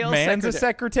when A a male man's a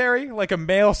secretary. secretary? Like a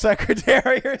male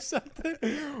secretary or something?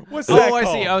 What's that Oh, I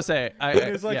called? see. I'll say.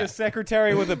 It's like yeah. a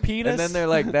secretary with a penis. And then they're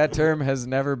like, that term has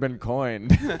never been coined.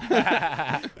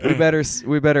 we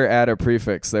better add a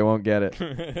prefix. They won't get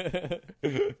it.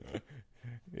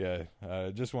 Yeah,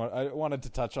 I wanted to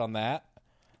touch on that.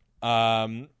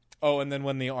 Oh, and then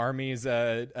when the armies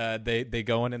they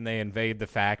go in and they invade the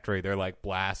factory, they're like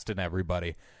blasting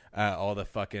everybody. All the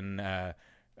fucking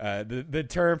the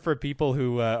term for people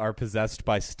who are possessed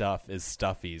by stuff is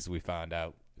stuffies. We found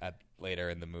out later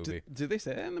in the movie. Do they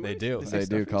say that in the movie? They do. say They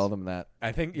do stuffies? call them that.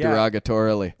 I think yeah,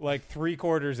 Derogatorily. like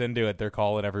 3/4 into it, they're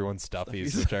calling everyone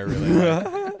stuffies, which I really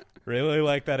like. Really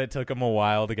like that it took them a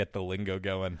while to get the lingo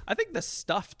going. I think the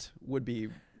stuffed would be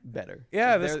better.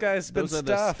 Yeah, Like, this guy's been those are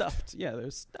stuffed. the stuffed. Yeah,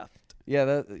 they're stuffed.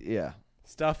 Yeah.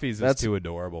 Stuffies is That's- too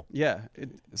adorable. Yeah.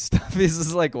 Stuffies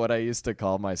is like what I used to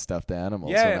call my stuffed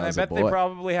animals. Yeah, when and I was a bet they boy.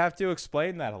 probably have to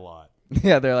explain that a lot.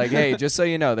 Yeah, they're like, hey, just so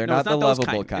you know, they're No, not it's the not those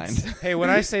lovable kind. kind. Hey, when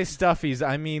I say stuffies,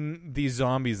 I mean these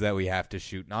zombies that we have to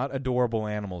shoot, not adorable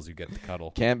animals you get to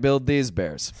cuddle. Can't build these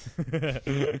bears.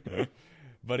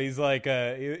 But he's like,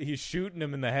 he's shooting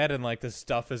him in the head, and like the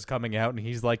stuff is coming out, and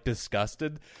he's like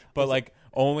disgusted, but like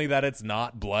only that it's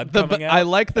not blood coming out. I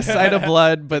like the sight of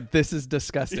blood, but this is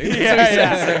disgusting.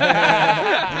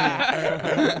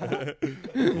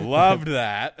 Loved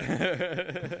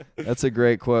that. That's a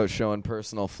great quote showing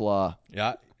personal flaw.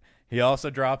 Yeah. He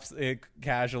also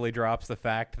casually drops the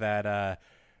fact that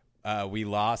we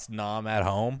lost Nam at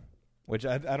home, which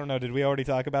I don't know. Did we already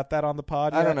talk about that on the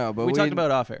pod? I yet? don't know, but we talked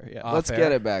about off air. Yeah. Let's Off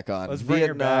get air. it back on. Let's bring her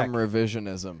Vietnam back.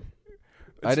 revisionism.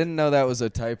 I didn't know that was a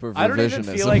type of revisionism. I don't even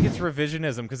feel like it's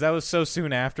revisionism because that was so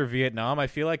soon after Vietnam. I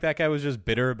feel like that guy was just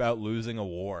bitter about losing a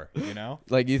war, you know?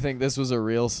 Like, you think this was a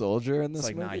real soldier in this It's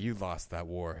like, movie? nah, you lost that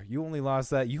war. You only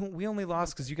lost that. We only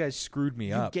lost because you guys screwed me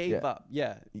You up. gave Yeah. up.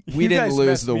 Yeah. We You didn't guys lose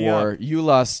messed the me war. up. You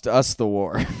lost us the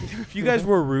war. If you guys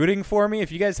were rooting for me,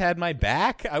 if you guys had my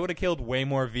back, I would have killed way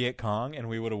more Viet Cong and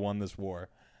we would have won this war.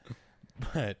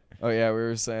 But Oh, yeah, we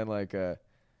were saying, like,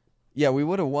 Yeah, we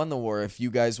would have won the war if you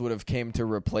guys would have came to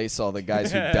replace all the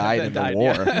guys who died in the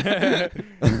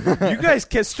war. You guys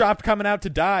stopped coming out to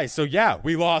die, so yeah,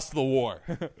 we lost the war.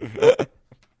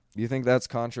 Do you think that's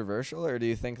controversial, or do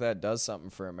you think that does something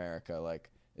for America? Like,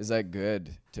 is that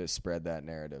good to spread that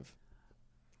narrative?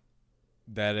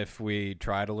 That if we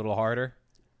tried a little harder,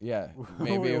 Yeah,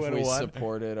 maybe if we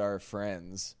supported our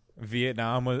friends.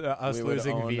 Vietnam was us We would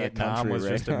losing own the Vietnam country was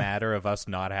right just a now. matter of us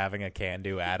not having a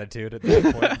can-do attitude at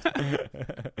that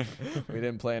point. We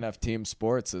didn't play enough team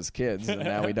sports as kids, and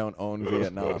now we don't own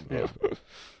Vietnam.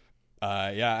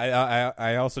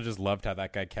 I also just loved how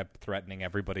that guy kept threatening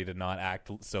everybody to not act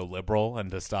so liberal and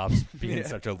to stop being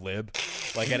such a lib.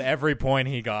 Like at every point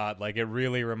he got, like it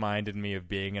really reminded me of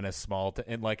being in a small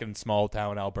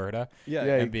town Alberta. Yeah.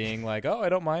 And being like, oh, I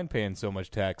don't mind paying so much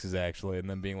taxes actually, and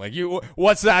then being like,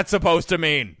 what's that supposed to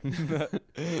mean?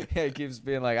 Yeah, he keeps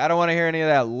being like, I don't want to hear any of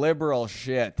that liberal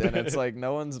shit, and it's like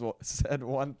no one's said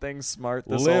one thing smart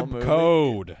this whole Lib movie.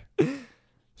 code.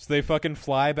 So they fucking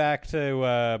fly back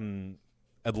to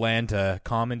Atlanta,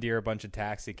 commandeer a bunch of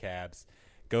taxi cabs,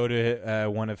 go to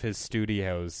one of his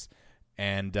studios,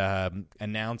 and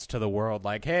announce to the world,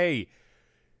 like, hey,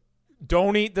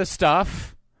 don't eat the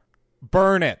stuff,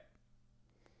 burn it.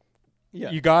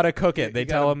 Yeah. You got to cook it. They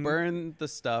tell him, burn the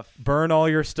stuff. burn all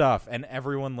your stuff, and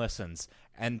everyone listens.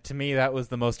 And to me, that was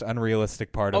the most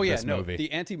unrealistic part of this movie.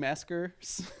 The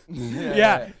anti-maskers.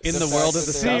 Yeah, In the fact world that of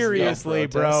the they have seriously, no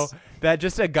bro, protests. that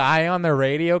just a guy on the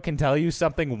radio can tell you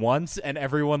something once and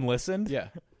everyone listened. Yeah.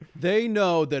 They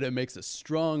know that it makes us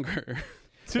stronger.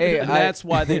 Hey, and that's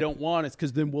why they don't want us,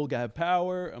 because then we'll get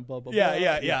power and blah, blah, blah.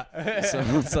 Yeah. So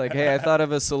it's like, hey, I thought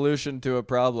of a solution to a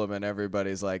problem, and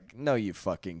everybody's like, no, you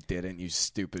fucking didn't, you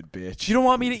stupid bitch. You don't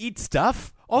want me to eat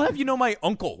stuff? I'll have you know my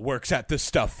uncle works at the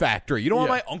stuff factory. You don't want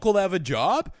my uncle to have a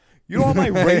job? You don't want my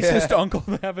racist uncle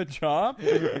to have a job?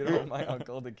 You don't want my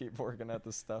uncle to keep working at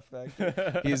the stuff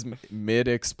factory. He's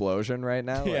mid-explosion right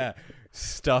now. Yeah.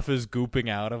 Stuff is gooping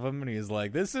out of him, and he's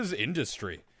like, this is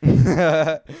industry.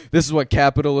 This is what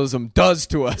capitalism does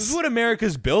to This us. is what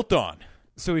America's built on.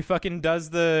 So he fucking does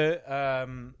the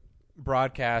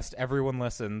broadcast. Everyone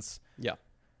listens. Yeah.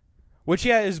 Which,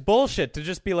 yeah, is bullshit to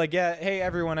just be like, yeah, hey,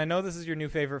 everyone, I know this is your new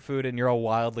favorite food and you're all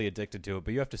wildly addicted to it,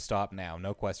 but you have to stop now.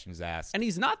 No questions asked. And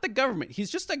he's not the government.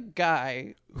 He's just a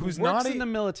guy Who's who works not in the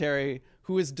military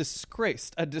who is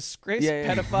disgraced. A disgraced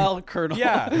Yeah. pedophile colonel.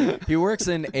 Yeah. He works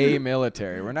in a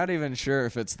military. We're not even sure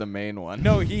if it's the main one.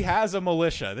 No, he has a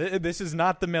militia. This is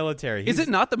not the military. Is it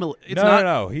not the military?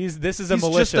 No. This is a He's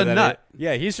militia. just a that nut.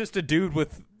 Yeah, he's just a dude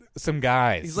with some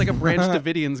guys. He's like a Branch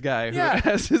Davidians guy who Yeah.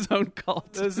 has his own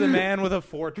cult. This is a man with a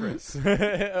fortress.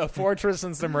 A fortress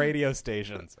and some radio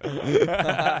stations.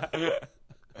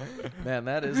 Man,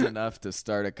 that is enough to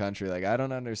start a country. Like, I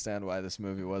don't understand why this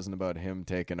movie wasn't about him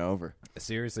taking over.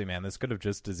 Seriously, man, this could have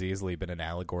just as easily been an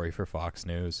allegory for Fox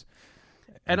News.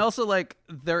 And also, like,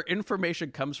 their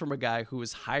information comes from a guy who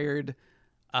was hired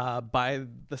by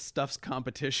the Stuff's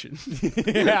competition.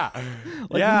 Yeah.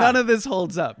 None of this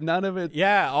holds up. None of it.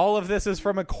 Yeah, all of this is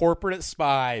from a corporate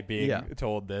spy being Yeah.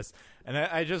 told this, and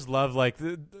I just love like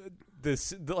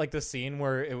the scene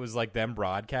where it was like them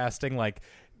broadcasting, like,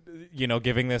 you know,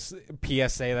 giving this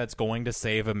PSA that's going to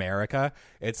save America.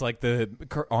 It's like the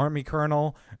army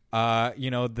colonel, you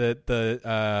know,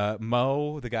 the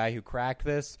Mo, the guy who cracked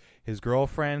this, his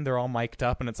girlfriend, they're all mic'd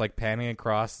up, and it's like panning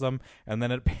across them, and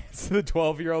then it pans to the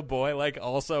 12-year-old boy, like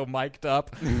also mic'd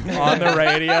up on the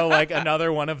radio, like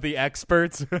another one of the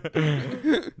experts,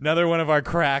 another one of our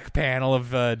crack panel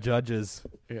of judges.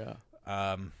 Yeah.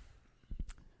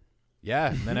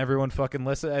 Yeah, and then everyone fucking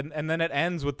listen, and then it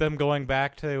ends with them going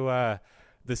back to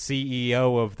the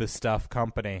CEO of the stuff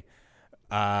company,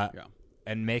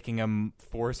 and making him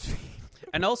force feed.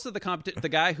 And also the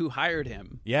guy who hired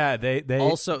him. Yeah, they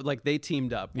Also, like, they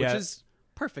teamed up, which Yeah. is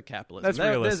perfect capitalism. That's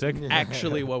realistic.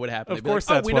 Actually what would happen. Of They'd be course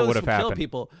like, that's we what know would this have will kill happened.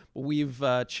 people, but we've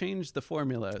changed the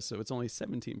formula, so it's only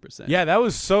 17%. Yeah, that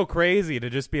was so crazy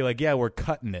to just be like, yeah, we're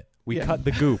cutting it. We cut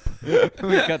the goop. We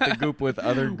got the goop with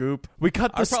other goop. We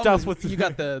cut the Our problem stuff is with you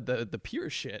got the pure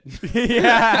shit.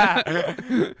 yeah.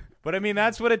 But I mean,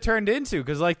 that's what it turned into,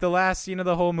 because like the last scene of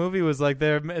the whole movie was like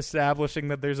they're establishing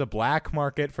that there's a black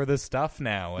market for this stuff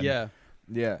now. And Yeah.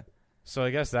 Yeah. So I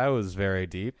guess that was very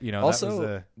deep. You know, Also, that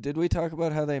was did we talk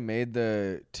about how they made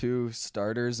the two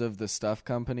starters of the stuff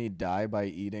company die by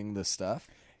eating the stuff?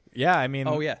 yeah, I mean,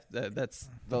 Oh yeah, that's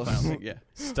the Those- final thing. Yeah.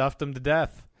 stuffed them to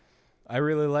death. I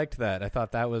really liked that. I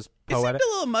thought that was It seemed poetic. a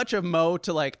little much of Mo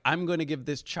to like, I'm going to give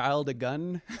this child a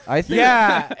gun. I think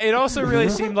Yeah, it also really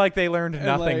seemed like they learned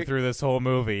nothing like- through this whole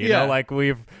movie. You Yeah. know, like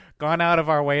we've gone out of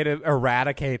our way to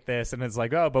eradicate this, and it's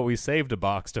like, oh, but we saved a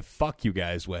box to fuck you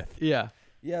guys with. Yeah.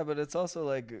 Yeah, but it's also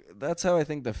like that's how I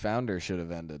think the founder should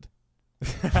have ended.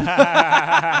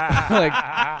 Like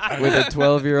with a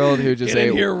 12-year-old who just Get in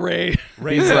ate here, Ray.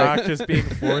 Ray He's Rock like- just being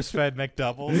force-fed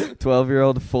McDoubles.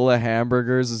 12-year-old full of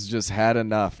hamburgers has just had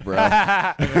enough, bro.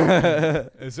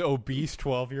 This obese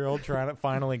 12-year-old trying to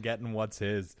finally getting what's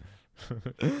his.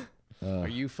 Are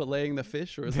you filleting the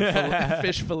fish or is the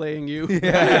fish filleting you?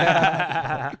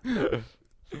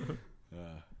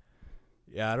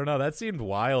 Yeah, I don't know. That seemed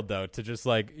wild, though, to just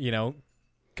like, you know,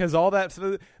 because all that,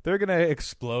 they're going to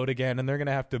explode again and they're going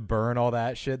to have to burn all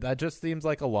that shit. That just seems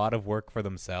like a lot of work for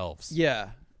themselves. Yeah.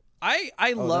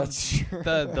 I loved that's true. I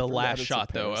the forgot last it's a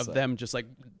shot though of parasite. them just like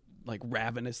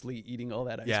ravenously eating all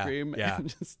that ice Yeah, cream yeah. and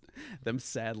just them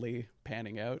sadly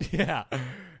panning out. Yeah.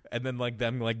 And then like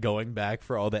them like going back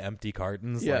for all the empty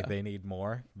cartons. Yeah. Like they need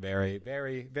more. Very,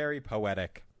 very, very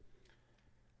poetic.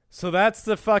 So that's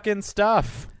the fucking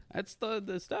stuff. That's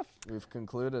the stuff. We've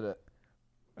concluded it.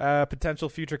 Potential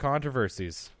future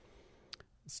controversies.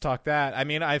 Let's talk that. I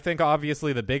mean, I think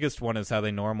obviously the biggest one is how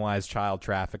they normalize child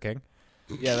trafficking.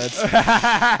 Yeah, that's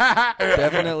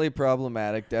definitely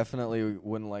problematic. Definitely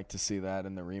wouldn't like to see that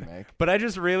in the remake. But I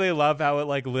just really love how it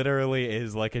like literally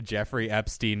is like a Jeffrey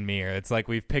Epstein mirror. It's like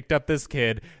we've picked up this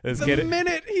kid. This The kid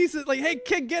minute he's like, "Hey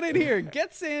kid, get in here,"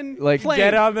 gets in, Like, plane,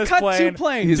 get on this cut plane. to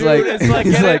plane. He's Dude, like- it's like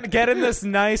he's get, like- in, get in this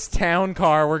nice town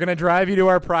car. We're gonna drive you to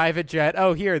our private jet.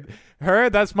 Oh, here, her.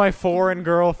 That's my foreign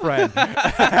girlfriend.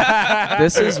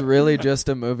 This is really just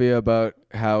a movie about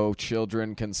how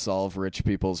children can solve rich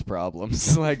people's problems.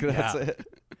 Like that's Yeah. it.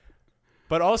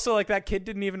 But also, like that kid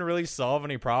didn't even really solve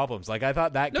any problems. Like I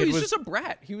thought that no, kid he's was just a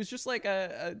brat. He was just like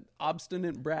a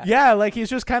obstinate brat. yeah, like he's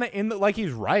just kind of in the like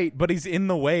he's right, but he's in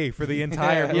the way for the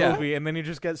entire Yeah. movie, and then he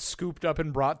just gets scooped up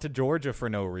and brought to Georgia for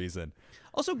no reason.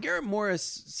 Also, Garrett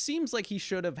Morris seems like he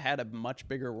should have had a much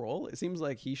bigger role. It seems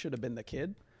like he should have been the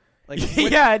kid. Like,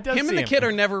 Yeah, it does him and the seem. kid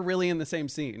are never really in the same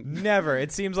scene. Never.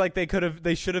 It seems like they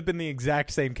should have been the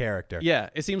exact same character. Yeah,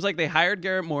 it seems like they hired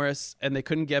Garrett Morris and they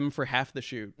couldn't get him for half the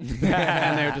shoot.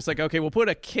 And they were just like, okay, we'll put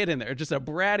a kid in there, just a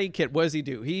bratty kid. What does he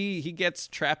do? He gets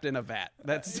trapped in a vat.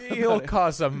 That's He'll about it.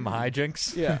 cause some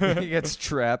hijinks. Yeah. He gets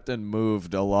trapped and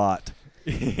moved a lot.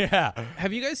 Yeah.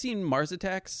 Have you guys seen Mars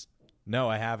Attacks? No,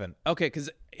 I haven't. Okay, because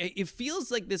it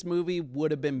feels like this movie would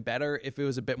have been better if it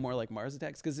was a bit more like Mars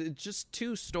Attacks, because it's just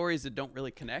two stories that don't really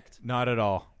connect. Not at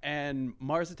all. And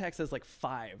Mars Attacks has like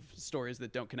 5 stories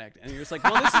that don't connect, and you're just like,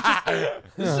 well,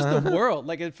 this is just the world.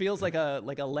 Like it feels like a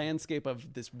landscape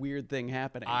of this weird thing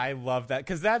happening. I love that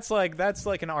because that's like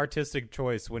an artistic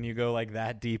choice when you go like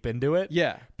that deep into it.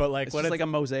 yeah, But like it's when just it's like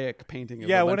a mosaic painting. Of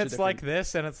yeah, a when bunch it's of like different-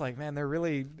 this and it's like, man, they're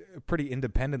really pretty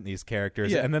independent, these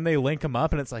characters. Yeah. And then they link them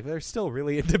up and it's like they're still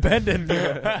really independent.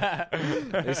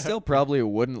 They still probably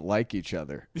wouldn't like each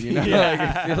other. You know, Yeah.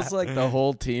 like, it feels like the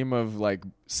whole team of like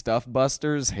stuff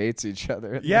busters hates each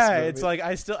other. in this Yeah, movie. it's like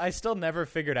I still never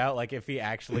figured out like if he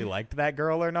actually liked that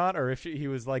girl or not, or if he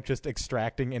was like just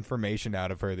extracting information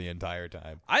out of her the entire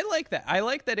time. I like that. I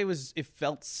like that it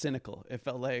felt cynical. It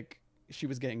felt like she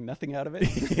was getting nothing out of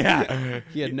it. Yeah.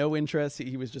 He had no interest.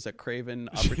 He was just a craven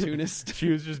opportunist. She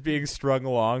was just being strung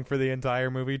along for the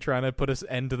entire movie, trying to put us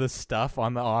end to the stuff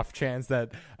on the off chance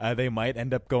that they might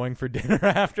end up going for dinner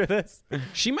after this.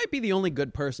 She might be the only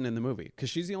good person in the movie because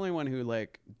she's the only one who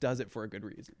like does it for a good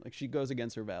reason. Like she goes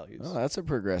against her values. Oh, that's a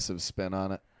progressive spin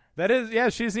on it. That is, yeah,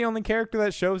 she's the only character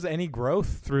that shows any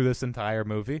growth through this entire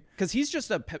movie. Because he's just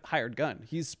a hired gun.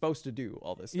 He's supposed to do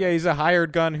all this stuff. Yeah, he's a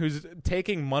hired gun who's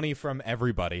taking money from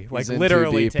everybody, like in too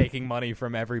literally deep. taking money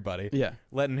from everybody. Yeah.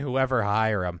 Letting whoever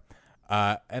hire him.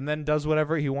 And then does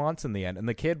whatever he wants in the end. And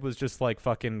the kid was just like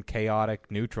fucking chaotic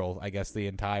neutral, I guess,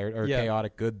 Yeah.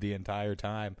 chaotic good the entire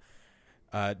time,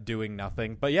 doing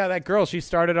nothing. But yeah, that girl, she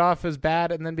started off as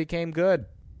bad and then became good.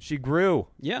 She grew.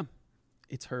 Yeah.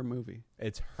 It's her movie.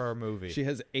 It's her movie. She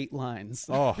has 8 lines.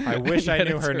 Oh, I wish I Yet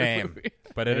knew it's her her name, movie.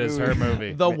 but it is her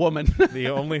movie. The woman. The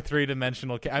only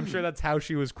 3-dimensional. I'm sure that's how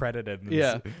she was credited.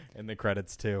 In the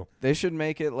credits too. They should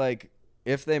make it like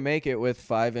if they make it with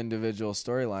 5 individual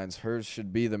storylines, hers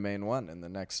should be the main one in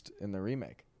the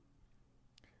remake.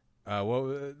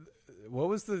 What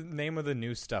was the name of the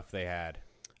new stuff they had?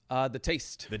 The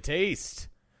Taste. The Taste.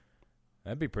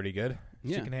 That'd be pretty good.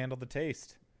 She Yeah. can handle the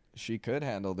taste. She could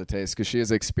handle the taste because she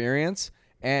has experience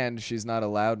and she's not a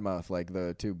loudmouth like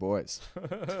the 2 boys.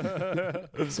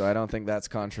 So I don't think that's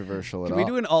controversial at Can all. we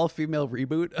do an all-female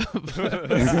reboot of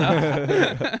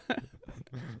stuff?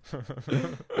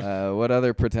 What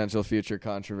other potential future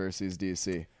controversies do you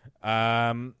see?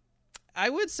 I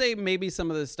would say maybe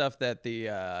some of the stuff that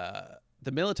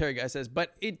the military guy says,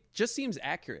 but it just seems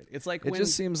accurate. It's like It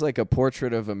just seems like a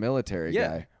portrait of a military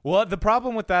guy. Well, the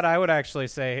problem with that, I would actually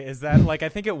say, is that like I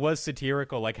think it was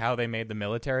satirical, like how they made the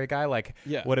military guy, like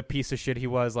what a piece of shit he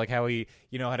was, like how he,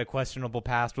 had a questionable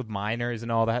past with minors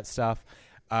and all that stuff.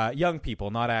 Young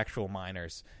people, not actual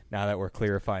minors. Now that we're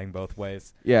clarifying both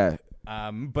ways. Yeah.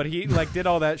 But he like did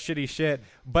all that shitty shit.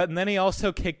 But then he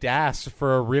also kicked ass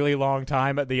for a really long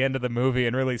time at the end of the movie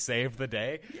and really saved the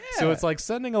day. Yeah. So it's like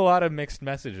sending a lot of mixed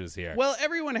messages here. Well,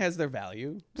 everyone has their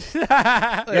value.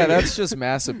 Yeah, that's just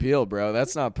mass appeal, bro.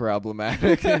 That's not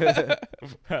problematic.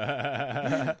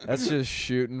 That's just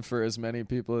shooting for as many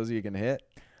people as you can hit.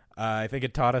 I think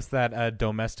it taught us that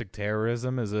domestic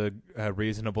terrorism is a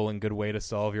reasonable and good way to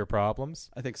solve your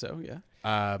problems. I think so,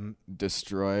 yeah.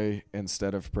 Destroy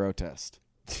instead of protest.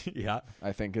 Yeah.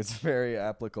 I think it's very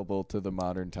applicable to the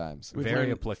modern times.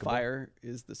 Very applicable. Fire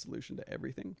is the solution to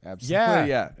everything. Absolutely.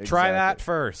 Yeah. Exactly. Try that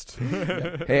first.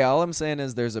 Hey, all I'm saying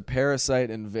is there's a parasite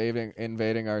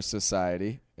invading our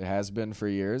society. It has been for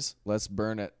years. Let's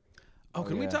burn it. Oh,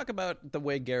 can we talk about the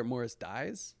way Garrett Morris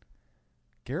dies?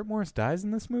 Garrett Morris dies in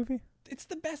this movie? It's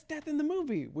the best death in the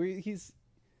movie, where he's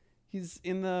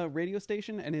in the radio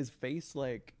station and his face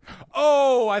like...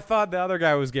 Oh, I thought the other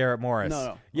guy was Garrett Morris.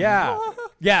 No. Yeah.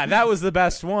 Yeah, that was the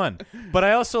best one. But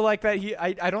I also like that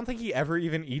I don't think he ever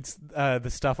even eats the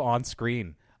stuff on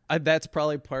screen. That's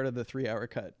probably part of the 3-hour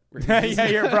cut. Yeah,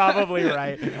 you're probably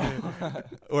right.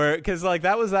 Or because like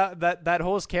that was that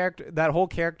whole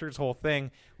character's whole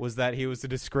thing was that he was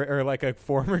a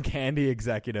former candy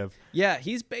executive. Yeah,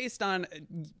 he's based on.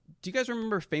 Do you guys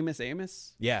remember Famous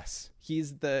Amos? Yes.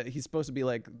 He's supposed to be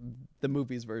like the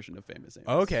movie's version of Famous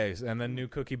Amos. Okay, and then new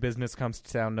cookie business comes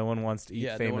to town. No one wants to eat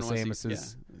Famous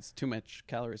Amos's. Yeah, it's too much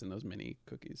calories in those mini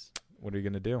cookies. What are you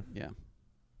gonna do? Yeah.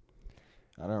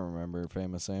 I don't remember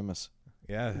Famous Amos.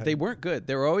 Yeah, they weren't good.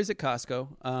 They were always at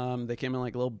Costco. They came in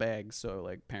like little bags, so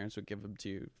like parents would give them to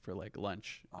you for like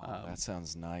lunch. Oh, that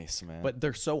sounds nice, man. But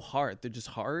they're so hard. They're just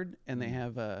hard, and they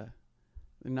have they're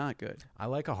not good. I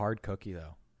like a hard cookie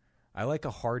though. I like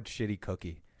a hard shitty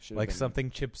cookie, Should've like been- something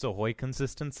Chips Ahoy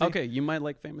consistency. Okay, you might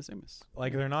like Famous Amos.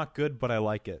 Like they're not good, but I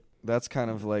like it. That's kind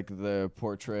of like the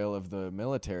portrayal of the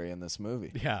military in this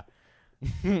movie. Yeah.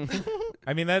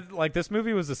 I mean that like this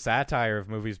movie was a satire of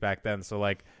movies back then, so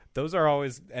like those are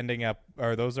always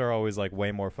like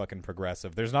way more fucking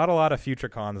progressive. There's not a lot of future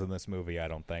cons in this movie, I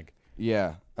don't think.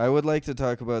 Yeah. I would like to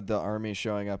talk about the army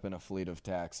showing up in a fleet of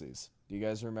taxis. Do you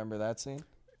guys remember that scene?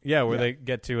 Yeah, where they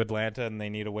get to Atlanta and they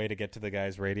need a way to get to the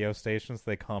guy's radio station, so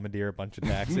they commandeer a bunch of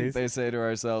taxis. They say to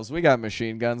ourselves, we got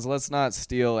machine guns. Let's not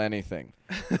steal anything.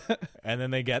 And then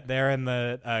they get there and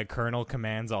the colonel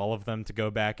commands all of them to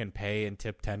go back and pay and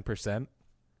tip 10%.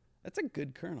 That's a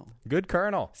good colonel. Good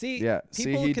colonel. See, Yeah,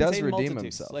 people he does contain redeem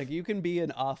multitudes. himself. Like you can be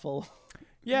an awful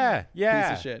Yeah.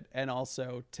 piece of shit and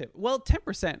also tip. Well,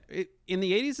 10%. In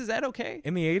the 80s, is that okay?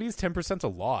 In the 80s, 10%'s a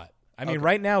lot. I mean, Okay.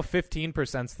 right now,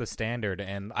 15%'s the standard,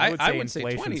 and I would say say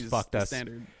 20 inflation's is fucked the us.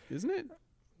 standard, isn't it?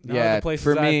 No, yeah, the places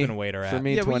for I've me, been a waiter at. For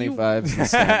me, Yeah, well, 25 is the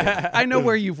standard. I know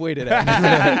where you've waited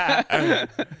at.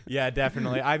 Yeah,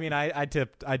 definitely. I mean, I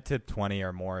tip 20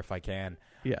 or more if I can.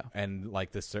 Yeah. And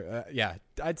like this,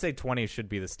 I'd say 20 should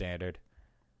be the standard.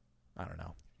 I don't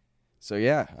know. So,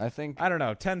 yeah, I think... I don't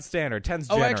know. 10 standard. 10's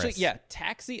Oh, generous. actually, yeah.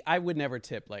 Taxi, I would never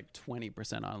tip like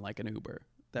 20% on like an Uber.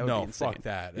 That would No, be insane. fuck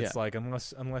that. Yeah. It's like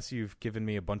unless you've given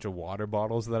me a bunch of water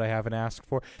bottles that I haven't asked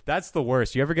for. That's the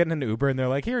worst. You ever get in an Uber and they're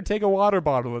like, "Here, take a water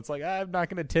bottle." It's like, I'm not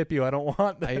going to tip you. I don't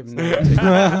want that. I have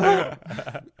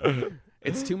no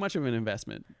It's too much of an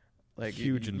investment. Like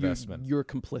Huge investment. You're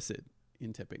complicit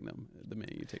in tipping them the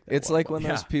minute you take that. It's water like bottle. when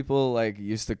those people like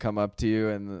used to come up to you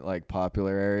in like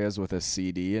popular areas with a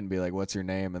CD and be like, "What's your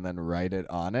name?" and then write it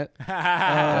on it. Like,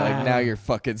 now you're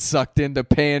fucking sucked into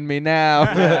paying me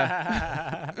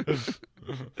now.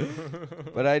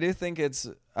 But I do think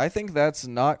I think that's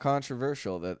not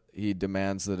controversial that he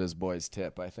demands that his boys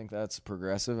tip. I think that's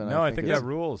progressive. And No, I think it's- that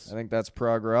rules. I think that's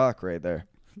prog rock right there.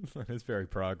 That is very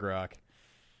prog rock.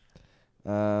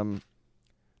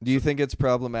 Do you think it's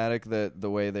problematic that the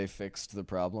way they fixed the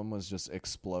problem was just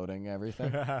exploding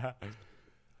everything? I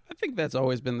think that's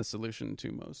always been the solution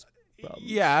to most problems.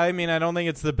 Yeah, I mean, I don't think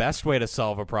it's the best way to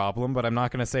solve a problem, but I'm not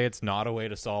going to say it's not a way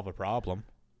to solve a problem.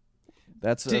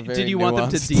 That's Did you want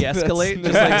them to nuanced- de-escalate?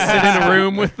 that's- Just like sit in a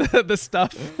room with the stuff,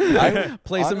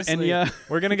 play some honestly- Enya.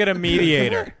 We're going to get a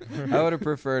mediator. I would have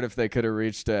preferred if they could have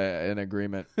reached an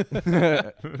agreement.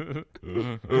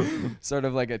 Sort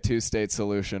of like a two-state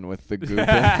solution with the goop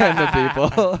and the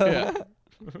people. Yeah.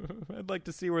 I'd like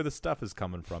to see where the stuff is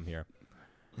coming from here.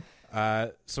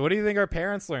 So what do you think our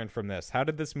parents learned from this? How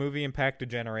did this movie impact a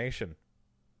generation?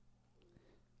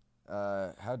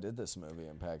 How did this movie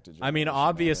impact a generation? I mean,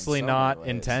 obviously in so not many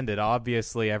ways. intended.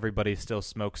 Obviously, everybody still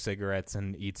smokes cigarettes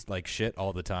and eats like shit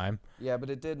all the time. Yeah, but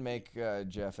it did make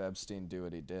Jeff Epstein do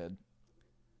what he did.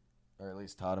 Or at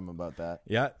least taught him about that.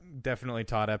 Yeah, definitely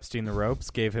taught Epstein the ropes.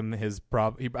 Gave him his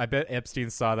I bet Epstein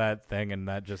saw that thing and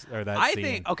that I scene,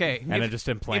 think okay, and it just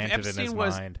implanted if in Epstein his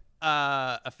was, mind.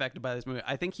 Affected by this movie,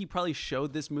 I think he probably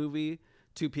showed this movie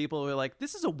to people who are like,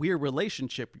 "This is a weird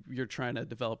relationship you're trying to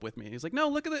develop with me." He's like, "No,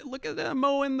 look at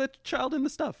Mo and the child and the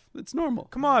stuff. It's normal.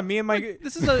 Come on, me and my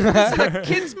This is a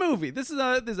kids movie. This is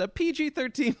a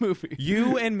PG-13 movie.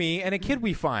 you and me and a kid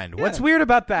we find. What's weird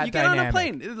about that? You get on a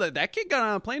dynamic? plane. That kid got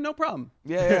on a plane, no problem.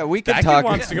 Yeah, we could That talk. kid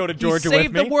wants to go to He Georgia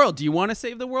saved with me. the world. Do you want to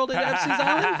save the world at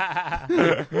Epstein's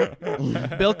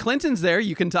Island? Bill Clinton's there.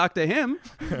 You can talk to him.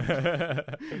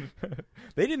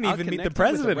 They didn't I'll even meet connect the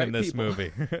him with the president right in this people.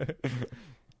 movie.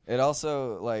 It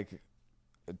also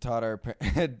taught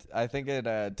I think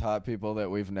it taught people that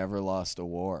we've never lost a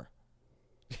war.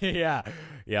 yeah,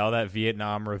 all that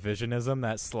Vietnam revisionism,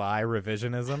 that sly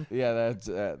revisionism. Yeah,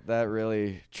 that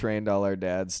really trained all our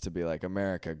dads to be like,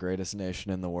 America, greatest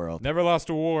nation in the world. Never lost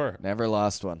a war. Never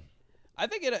lost one. I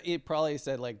think it probably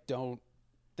said like don't.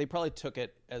 They probably took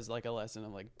it as like a lesson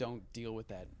of like don't deal with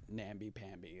that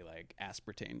namby-pamby like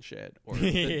aspartame shit or the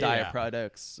Yeah. diet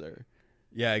products or.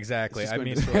 Yeah, It's exactly. just I going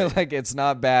mean, to destroy it. Like, it's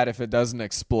not bad if it doesn't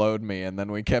explode me, and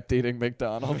then we kept eating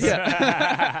McDonald's.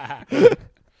 yeah,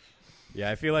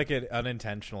 I feel like it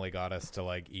unintentionally got us to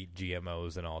like eat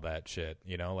GMOs and all that shit.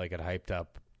 You know, like it hyped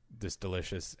up this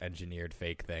delicious engineered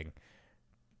fake thing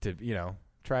to,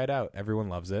 try it out. Everyone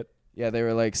loves it. Yeah, they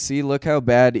were like, see, look how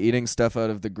bad eating stuff out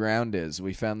of the ground is.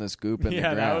 We found this goop in the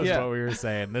Yeah, ground. that was Yeah. what we were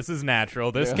saying. This is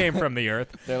natural. This Yeah. came from the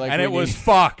earth, They're like, and we it was need-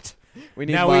 fucked. We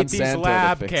need Now eat these Monsanto to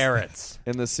lab fix carrots.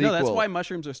 In the sequel. No, that's why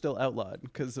mushrooms are still outlawed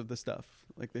because of the stuff.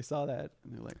 Like they saw that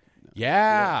and they're like, no.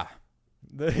 Yeah.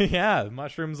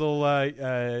 Mushrooms will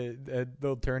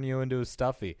they'll turn you into a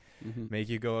stuffy, make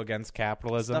you go against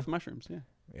capitalism. Stuffed mushrooms. Yeah,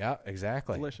 Yeah,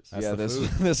 exactly. Delicious. That's yeah, the this food.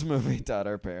 this movie taught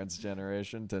our parents'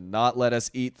 generation to not let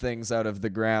us eat things out of the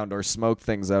ground or smoke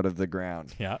things out of the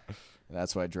ground. Yeah.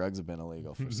 That's why drugs have been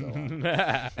illegal for so long.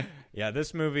 Yeah,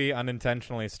 this movie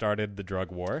unintentionally started the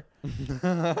drug war.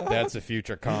 That's a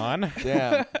future con.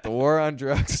 Damn, the war on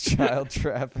drugs, child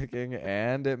trafficking,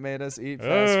 and it made us eat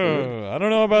fast food. Oh, I don't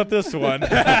know about this one.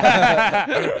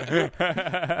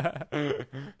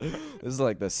 This is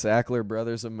like the Sackler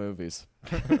brothers of movies.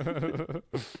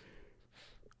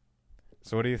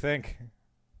 So what do you think?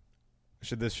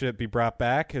 Should this shit be brought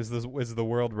back? Is the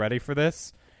world ready for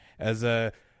this?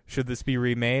 Should this be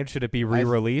remade? Should it be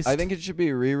re-released? I think it should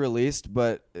be re-released,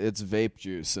 but it's vape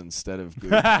juice instead of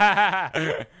goop.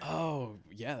 Oh,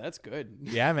 yeah, that's good.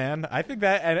 Yeah, man. I think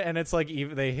that, and it's like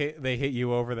even they hit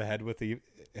you over the head with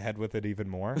it even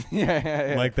more.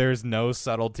 yeah. Like there's no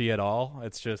subtlety at all.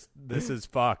 It's just this is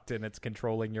fucked and it's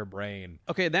controlling your brain.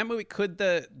 Okay, that movie, could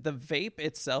the vape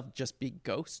itself just be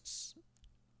ghosts?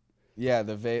 Yeah,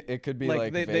 the vape. It could be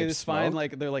like they vape just smoke. find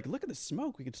like they're like, look at the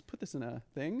smoke. We could just put this in a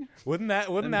thing. Wouldn't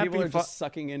And that people be are just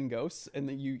sucking in ghosts, and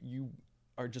then you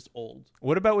are just old.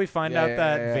 What about we find Yeah, out yeah,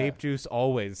 that yeah. vape juice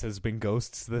always has been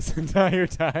ghosts this entire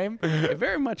time? It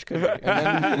very much could be.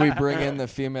 And then we bring in the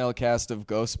female cast of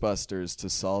Ghostbusters to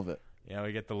solve it. Yeah,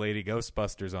 we get the Lady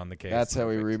Ghostbusters on the case. That's how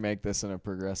we Perfect. remake this in a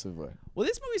progressive way. Well,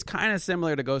 this movie's kind of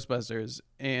similar to Ghostbusters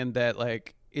in that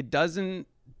like it doesn't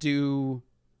do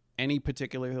any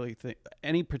particular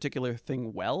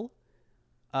thing well,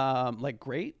 like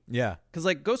great, Yeah, because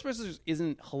like Ghostbusters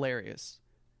isn't hilarious,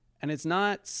 and it's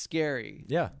not scary,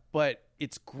 yeah. but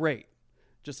it's great.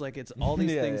 Just like it's all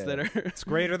these Yeah, things yeah. that are It's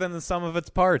greater than the sum of its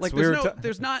parts. like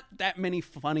there's not that many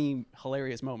funny,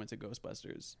 hilarious moments in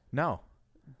Ghostbusters. No.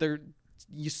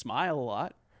 You smile a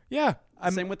lot. Yeah.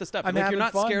 Same with the stuff. I'm Like you're having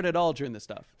not fun. scared at all during the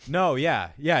stuff. No, yeah.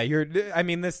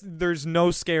 There's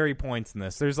no scary points in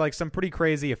this. There's like some pretty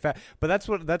crazy effect, but that's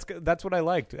what I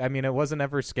liked. I mean, it wasn't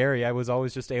ever scary. I was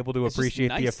always just able to It's just appreciate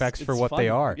the nice. effects for It's what fun. they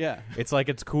are. Yeah. It's like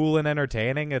it's cool and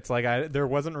entertaining. It's like there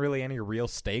wasn't really any real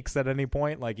stakes at any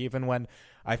point. Like even when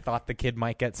I thought the kid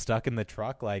might get stuck in the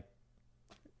truck, like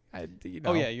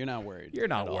Oh yeah, you're not worried. You're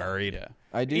not at all. worried. Yeah.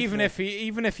 I do even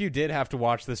think- if you did have to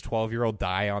watch this 12-year-old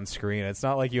die on screen, it's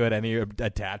not like you had any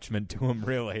attachment to him,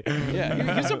 really.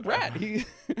 Yeah, he's a brat.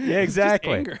 Yeah,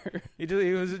 exactly. Anger. He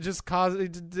was just he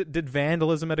did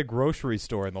vandalism at a grocery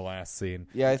store in the last scene.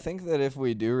 Yeah, I think that if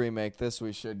we do remake this,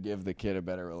 we should give the kid a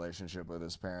better relationship with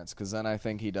his parents, because then I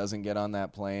think he doesn't get on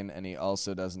that plane, and he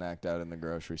also doesn't act out in the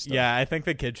grocery store. Yeah, I think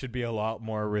the kid should be a lot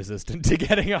more resistant to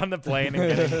getting on the plane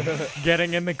and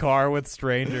getting in the car with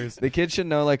strangers. The kid should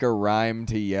know like a rhyme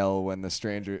to yell when the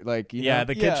stranger, like, you Yeah, know?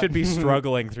 the kid should be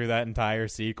struggling through that entire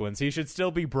sequence. He should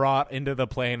still be brought into the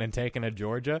plane and taken to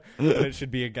Georgia, but it should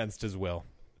be against his will.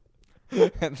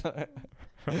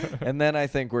 And then I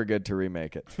think we're good to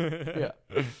remake it.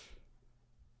 Yeah.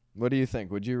 What do you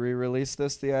think? Would you re-release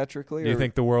this theatrically? Do you or-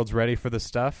 think the world's ready for the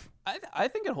stuff? I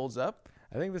think it holds up.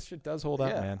 I think this shit does hold up,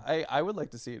 Yeah, man. I would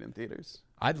like to see it in theaters.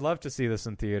 I'd love to see this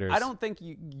in theaters. I don't think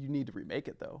you need to remake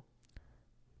it though.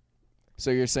 So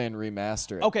you're saying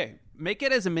remaster it? Okay, make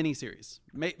it as a miniseries.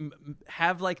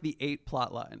 Have like the 8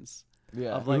 plot lines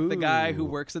Yeah. of like the guy who Ooh.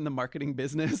 works in the marketing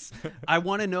business. I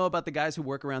want to know about the guys who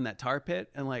work around that tar pit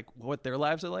and like what their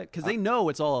lives are like, because they know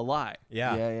it's all a lie,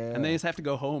 Yeah. Yeah. and they just have to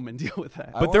go home and deal with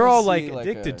that. I But they're wanna all see, like like,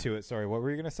 addicted a- to it. Sorry, what were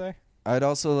you going to say? I'd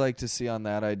also like to see on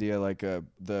that idea like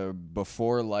the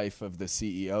before life of the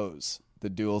CEOs, the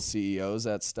dual CEOs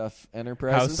at Stuff How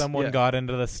Enterprises. someone Yeah. got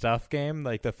into the stuff game,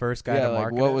 like the first guy yeah, to like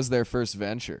market what it? was their first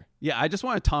venture? Yeah, I just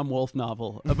want a Tom Wolfe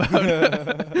novel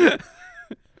about.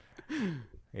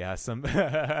 Yeah, some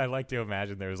I like to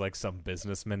imagine there was like some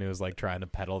businessman who was like trying to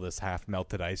peddle this half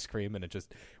melted ice cream and it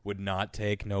just would not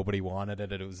take. Nobody wanted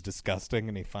it and it was disgusting,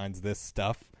 and he finds this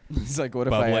stuff. It's like, what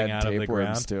if I Bubbling add out of the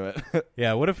tapeworms to it?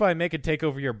 Yeah, what if I make it take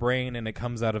over your brain and it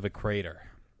comes out of a crater?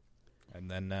 And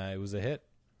then it was a hit.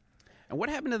 And what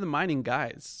happened to the mining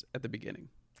guys at the beginning?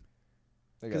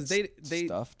 They 'Cause got they-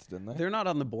 stuffed, didn't they? They're not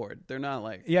on the board. They're not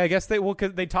like. Yeah, I guess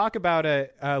cause they talk about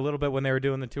it a little bit when they were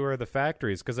doing the tour of the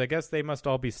factories, because I guess they must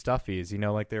all be stuffies,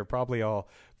 like they're probably all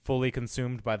fully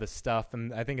consumed by the stuff,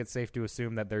 and I think it's safe to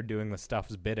assume that they're doing the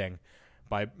stuff's bidding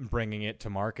by bringing it to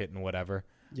market and whatever.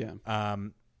 Yeah.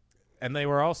 And they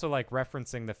were also like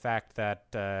referencing the fact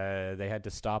that they had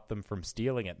to stop them from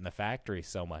stealing it in the factory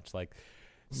so much, like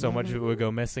so much of it would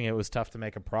go missing. It was tough to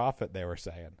make a profit, they were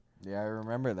saying. Yeah, I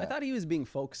remember that. I thought he was being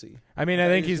folksy. I mean, I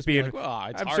think he's just being. like, "Well,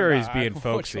 it's I'm hard sure to- he's being which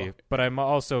folksy, one?" but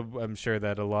I'm sure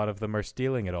that a lot of them are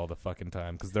stealing it all the fucking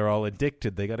time because they're all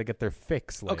addicted. They got to get their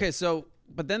fix. Like. Okay, so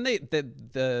but then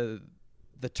the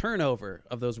turnover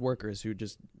of those workers who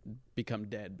just become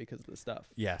dead because of the stuff.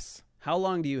 Yes. How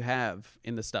long do you have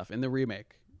in the stuff in the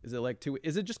remake? Is it like 2?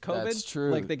 Is it just COVID? That's true.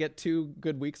 Like they get 2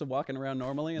 good weeks of walking around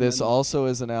normally. And This then, also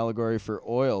is an allegory for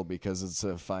oil because it's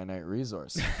a finite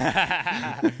resource.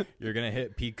 You're gonna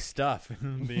hit peak stuff.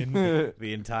 the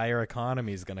entire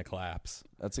economy is gonna collapse.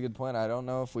 That's a good point. I don't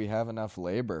know if we have enough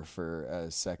labor for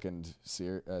a second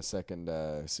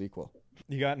sequel.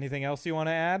 You got anything else you want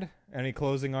to add? Any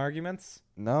closing arguments?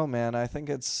 No, man. I think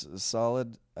it's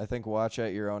solid. I think watch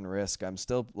at your own risk. I'm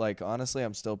still honestly,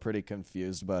 I'm still pretty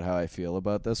confused about how I feel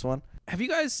about this one. have you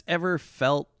guys ever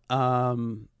felt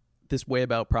this way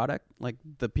about product, like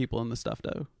the people in the stuff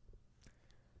do?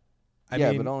 I yeah,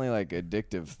 mean, but only like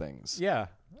addictive things. yeah,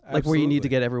 Like where you need to absolutely.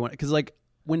 get everyone, because like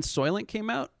when Soylent came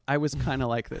out, I was kind of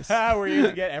like this. Were you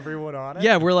to get everyone on it?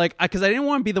 Yeah, we're like, because I didn't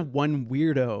want to be the one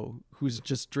weirdo who's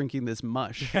just drinking this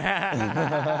mush.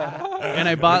 And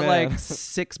I bought Man. like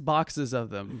 6 boxes of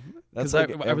them. That's Because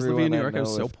like I was living in everyone New I York. I was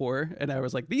know so with- poor. And I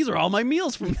was like, these are all my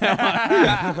meals from now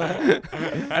on.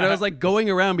 And I was like going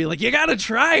around being like, you got to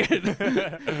try it.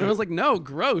 And I was like, no,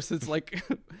 gross. It's like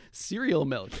cereal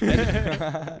milk.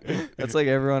 That's like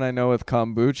everyone I know with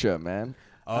kombucha, man.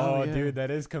 Oh, yeah. dude,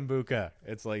 that is kombucha.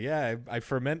 It's like, yeah, I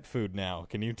ferment food now.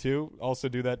 Can you too also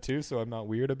do that too? So I'm not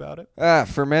weird about it.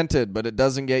 Fermented, but it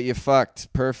doesn't get you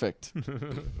fucked. Perfect.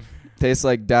 Tastes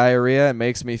like diarrhea. It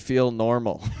makes me feel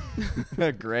normal.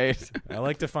 Great. I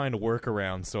like to find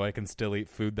workarounds so I can still eat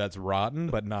food that's rotten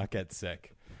but not get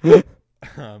sick.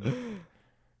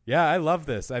 Yeah, I love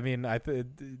this. I mean,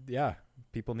 yeah,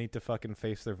 people need to fucking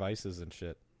face their vices and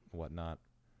shit, whatnot.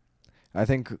 I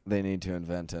think they need to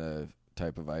invent a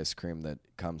type of ice cream that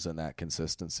comes in that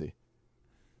consistency.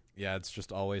 Yeah, it's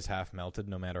just always half melted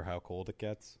no matter how cold it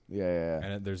gets. Yeah.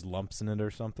 And there's lumps in it or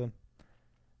something.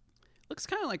 Looks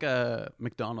kind of like a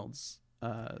McDonald's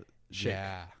shake.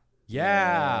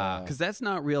 Yeah. Because that's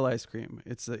not real ice cream.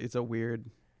 It's a weird.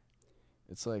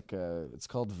 It's like it's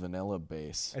called Vanilla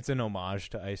Base. It's an homage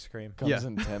to ice cream. Comes Yeah.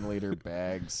 in 10-liter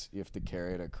bags. You have to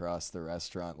carry it across the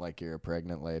restaurant like you're a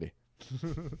pregnant lady.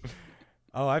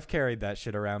 Oh, I've carried that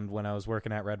shit around when I was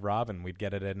working at Red Robin. We'd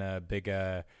get it in big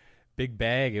big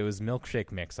bag. It was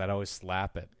milkshake mix. I'd always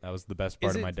slap it. That was the best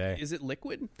part of my day. Is it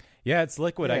liquid? Yeah, it's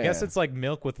liquid. I guess Yeah. it's like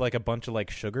milk with like a bunch of like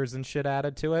sugars and shit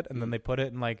added to it, and then they put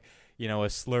it in like, you know, a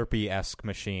Slurpee-esque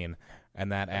machine,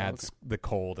 and that adds the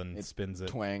cold and It spins it.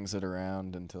 Twangs it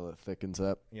around until it thickens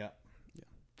up. Yeah.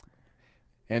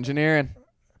 Engineering.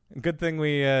 Good thing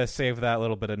we saved that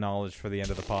little bit of knowledge for the end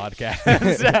of the podcast.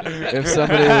 If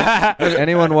somebody,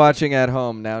 anyone watching at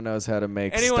home now knows how to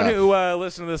make Anyone stuff. who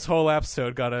listened to this whole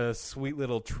episode got a sweet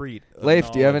little treat. of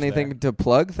Leif, do you have knowledge anything there. to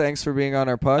plug? Thanks for being on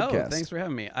our podcast. Oh, thanks for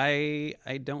having me. I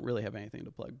don't really have anything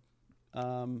to plug.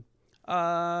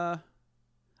 I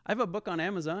have a book on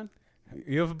Amazon.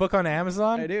 You have a book on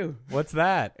Amazon? I do. What's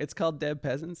that? It's called Dead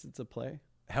Peasants. It's a play.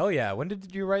 Hell yeah. When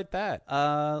did you write that?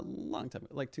 Long time,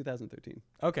 like 2013.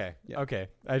 Okay. Yeah. Okay.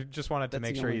 I just wanted to That's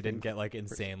make the sure only you didn't thing. get like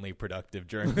insanely productive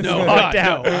during this No,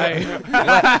 lockdown.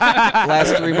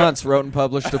 Last 3 months, wrote and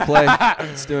published a play.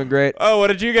 It's doing great. Oh, what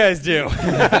did you guys do?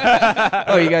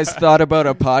 Oh, you guys thought about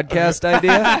a podcast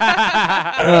idea?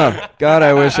 Oh, God,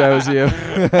 I wish I was you.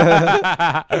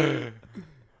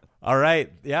 All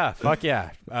right. Yeah. Fuck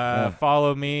yeah.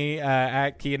 Follow me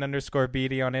at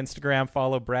Kean_BD on Instagram.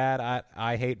 Follow Brad at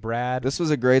I Hate Brad. This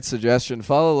was a great suggestion.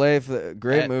 Follow Leif.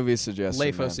 Great At movie suggestion.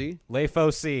 Leif man. OC. Leif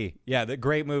OC. Yeah, the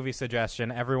great movie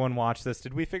suggestion. Everyone watch this.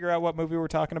 Did we figure out what movie we're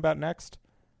talking about next?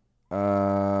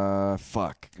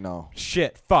 Fuck. No.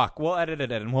 Shit. Fuck. We'll edit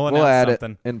it in and we'll We'll announce add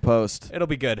something. it in post. It'll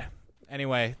be good.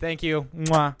 Anyway, thank you.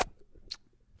 Mwah.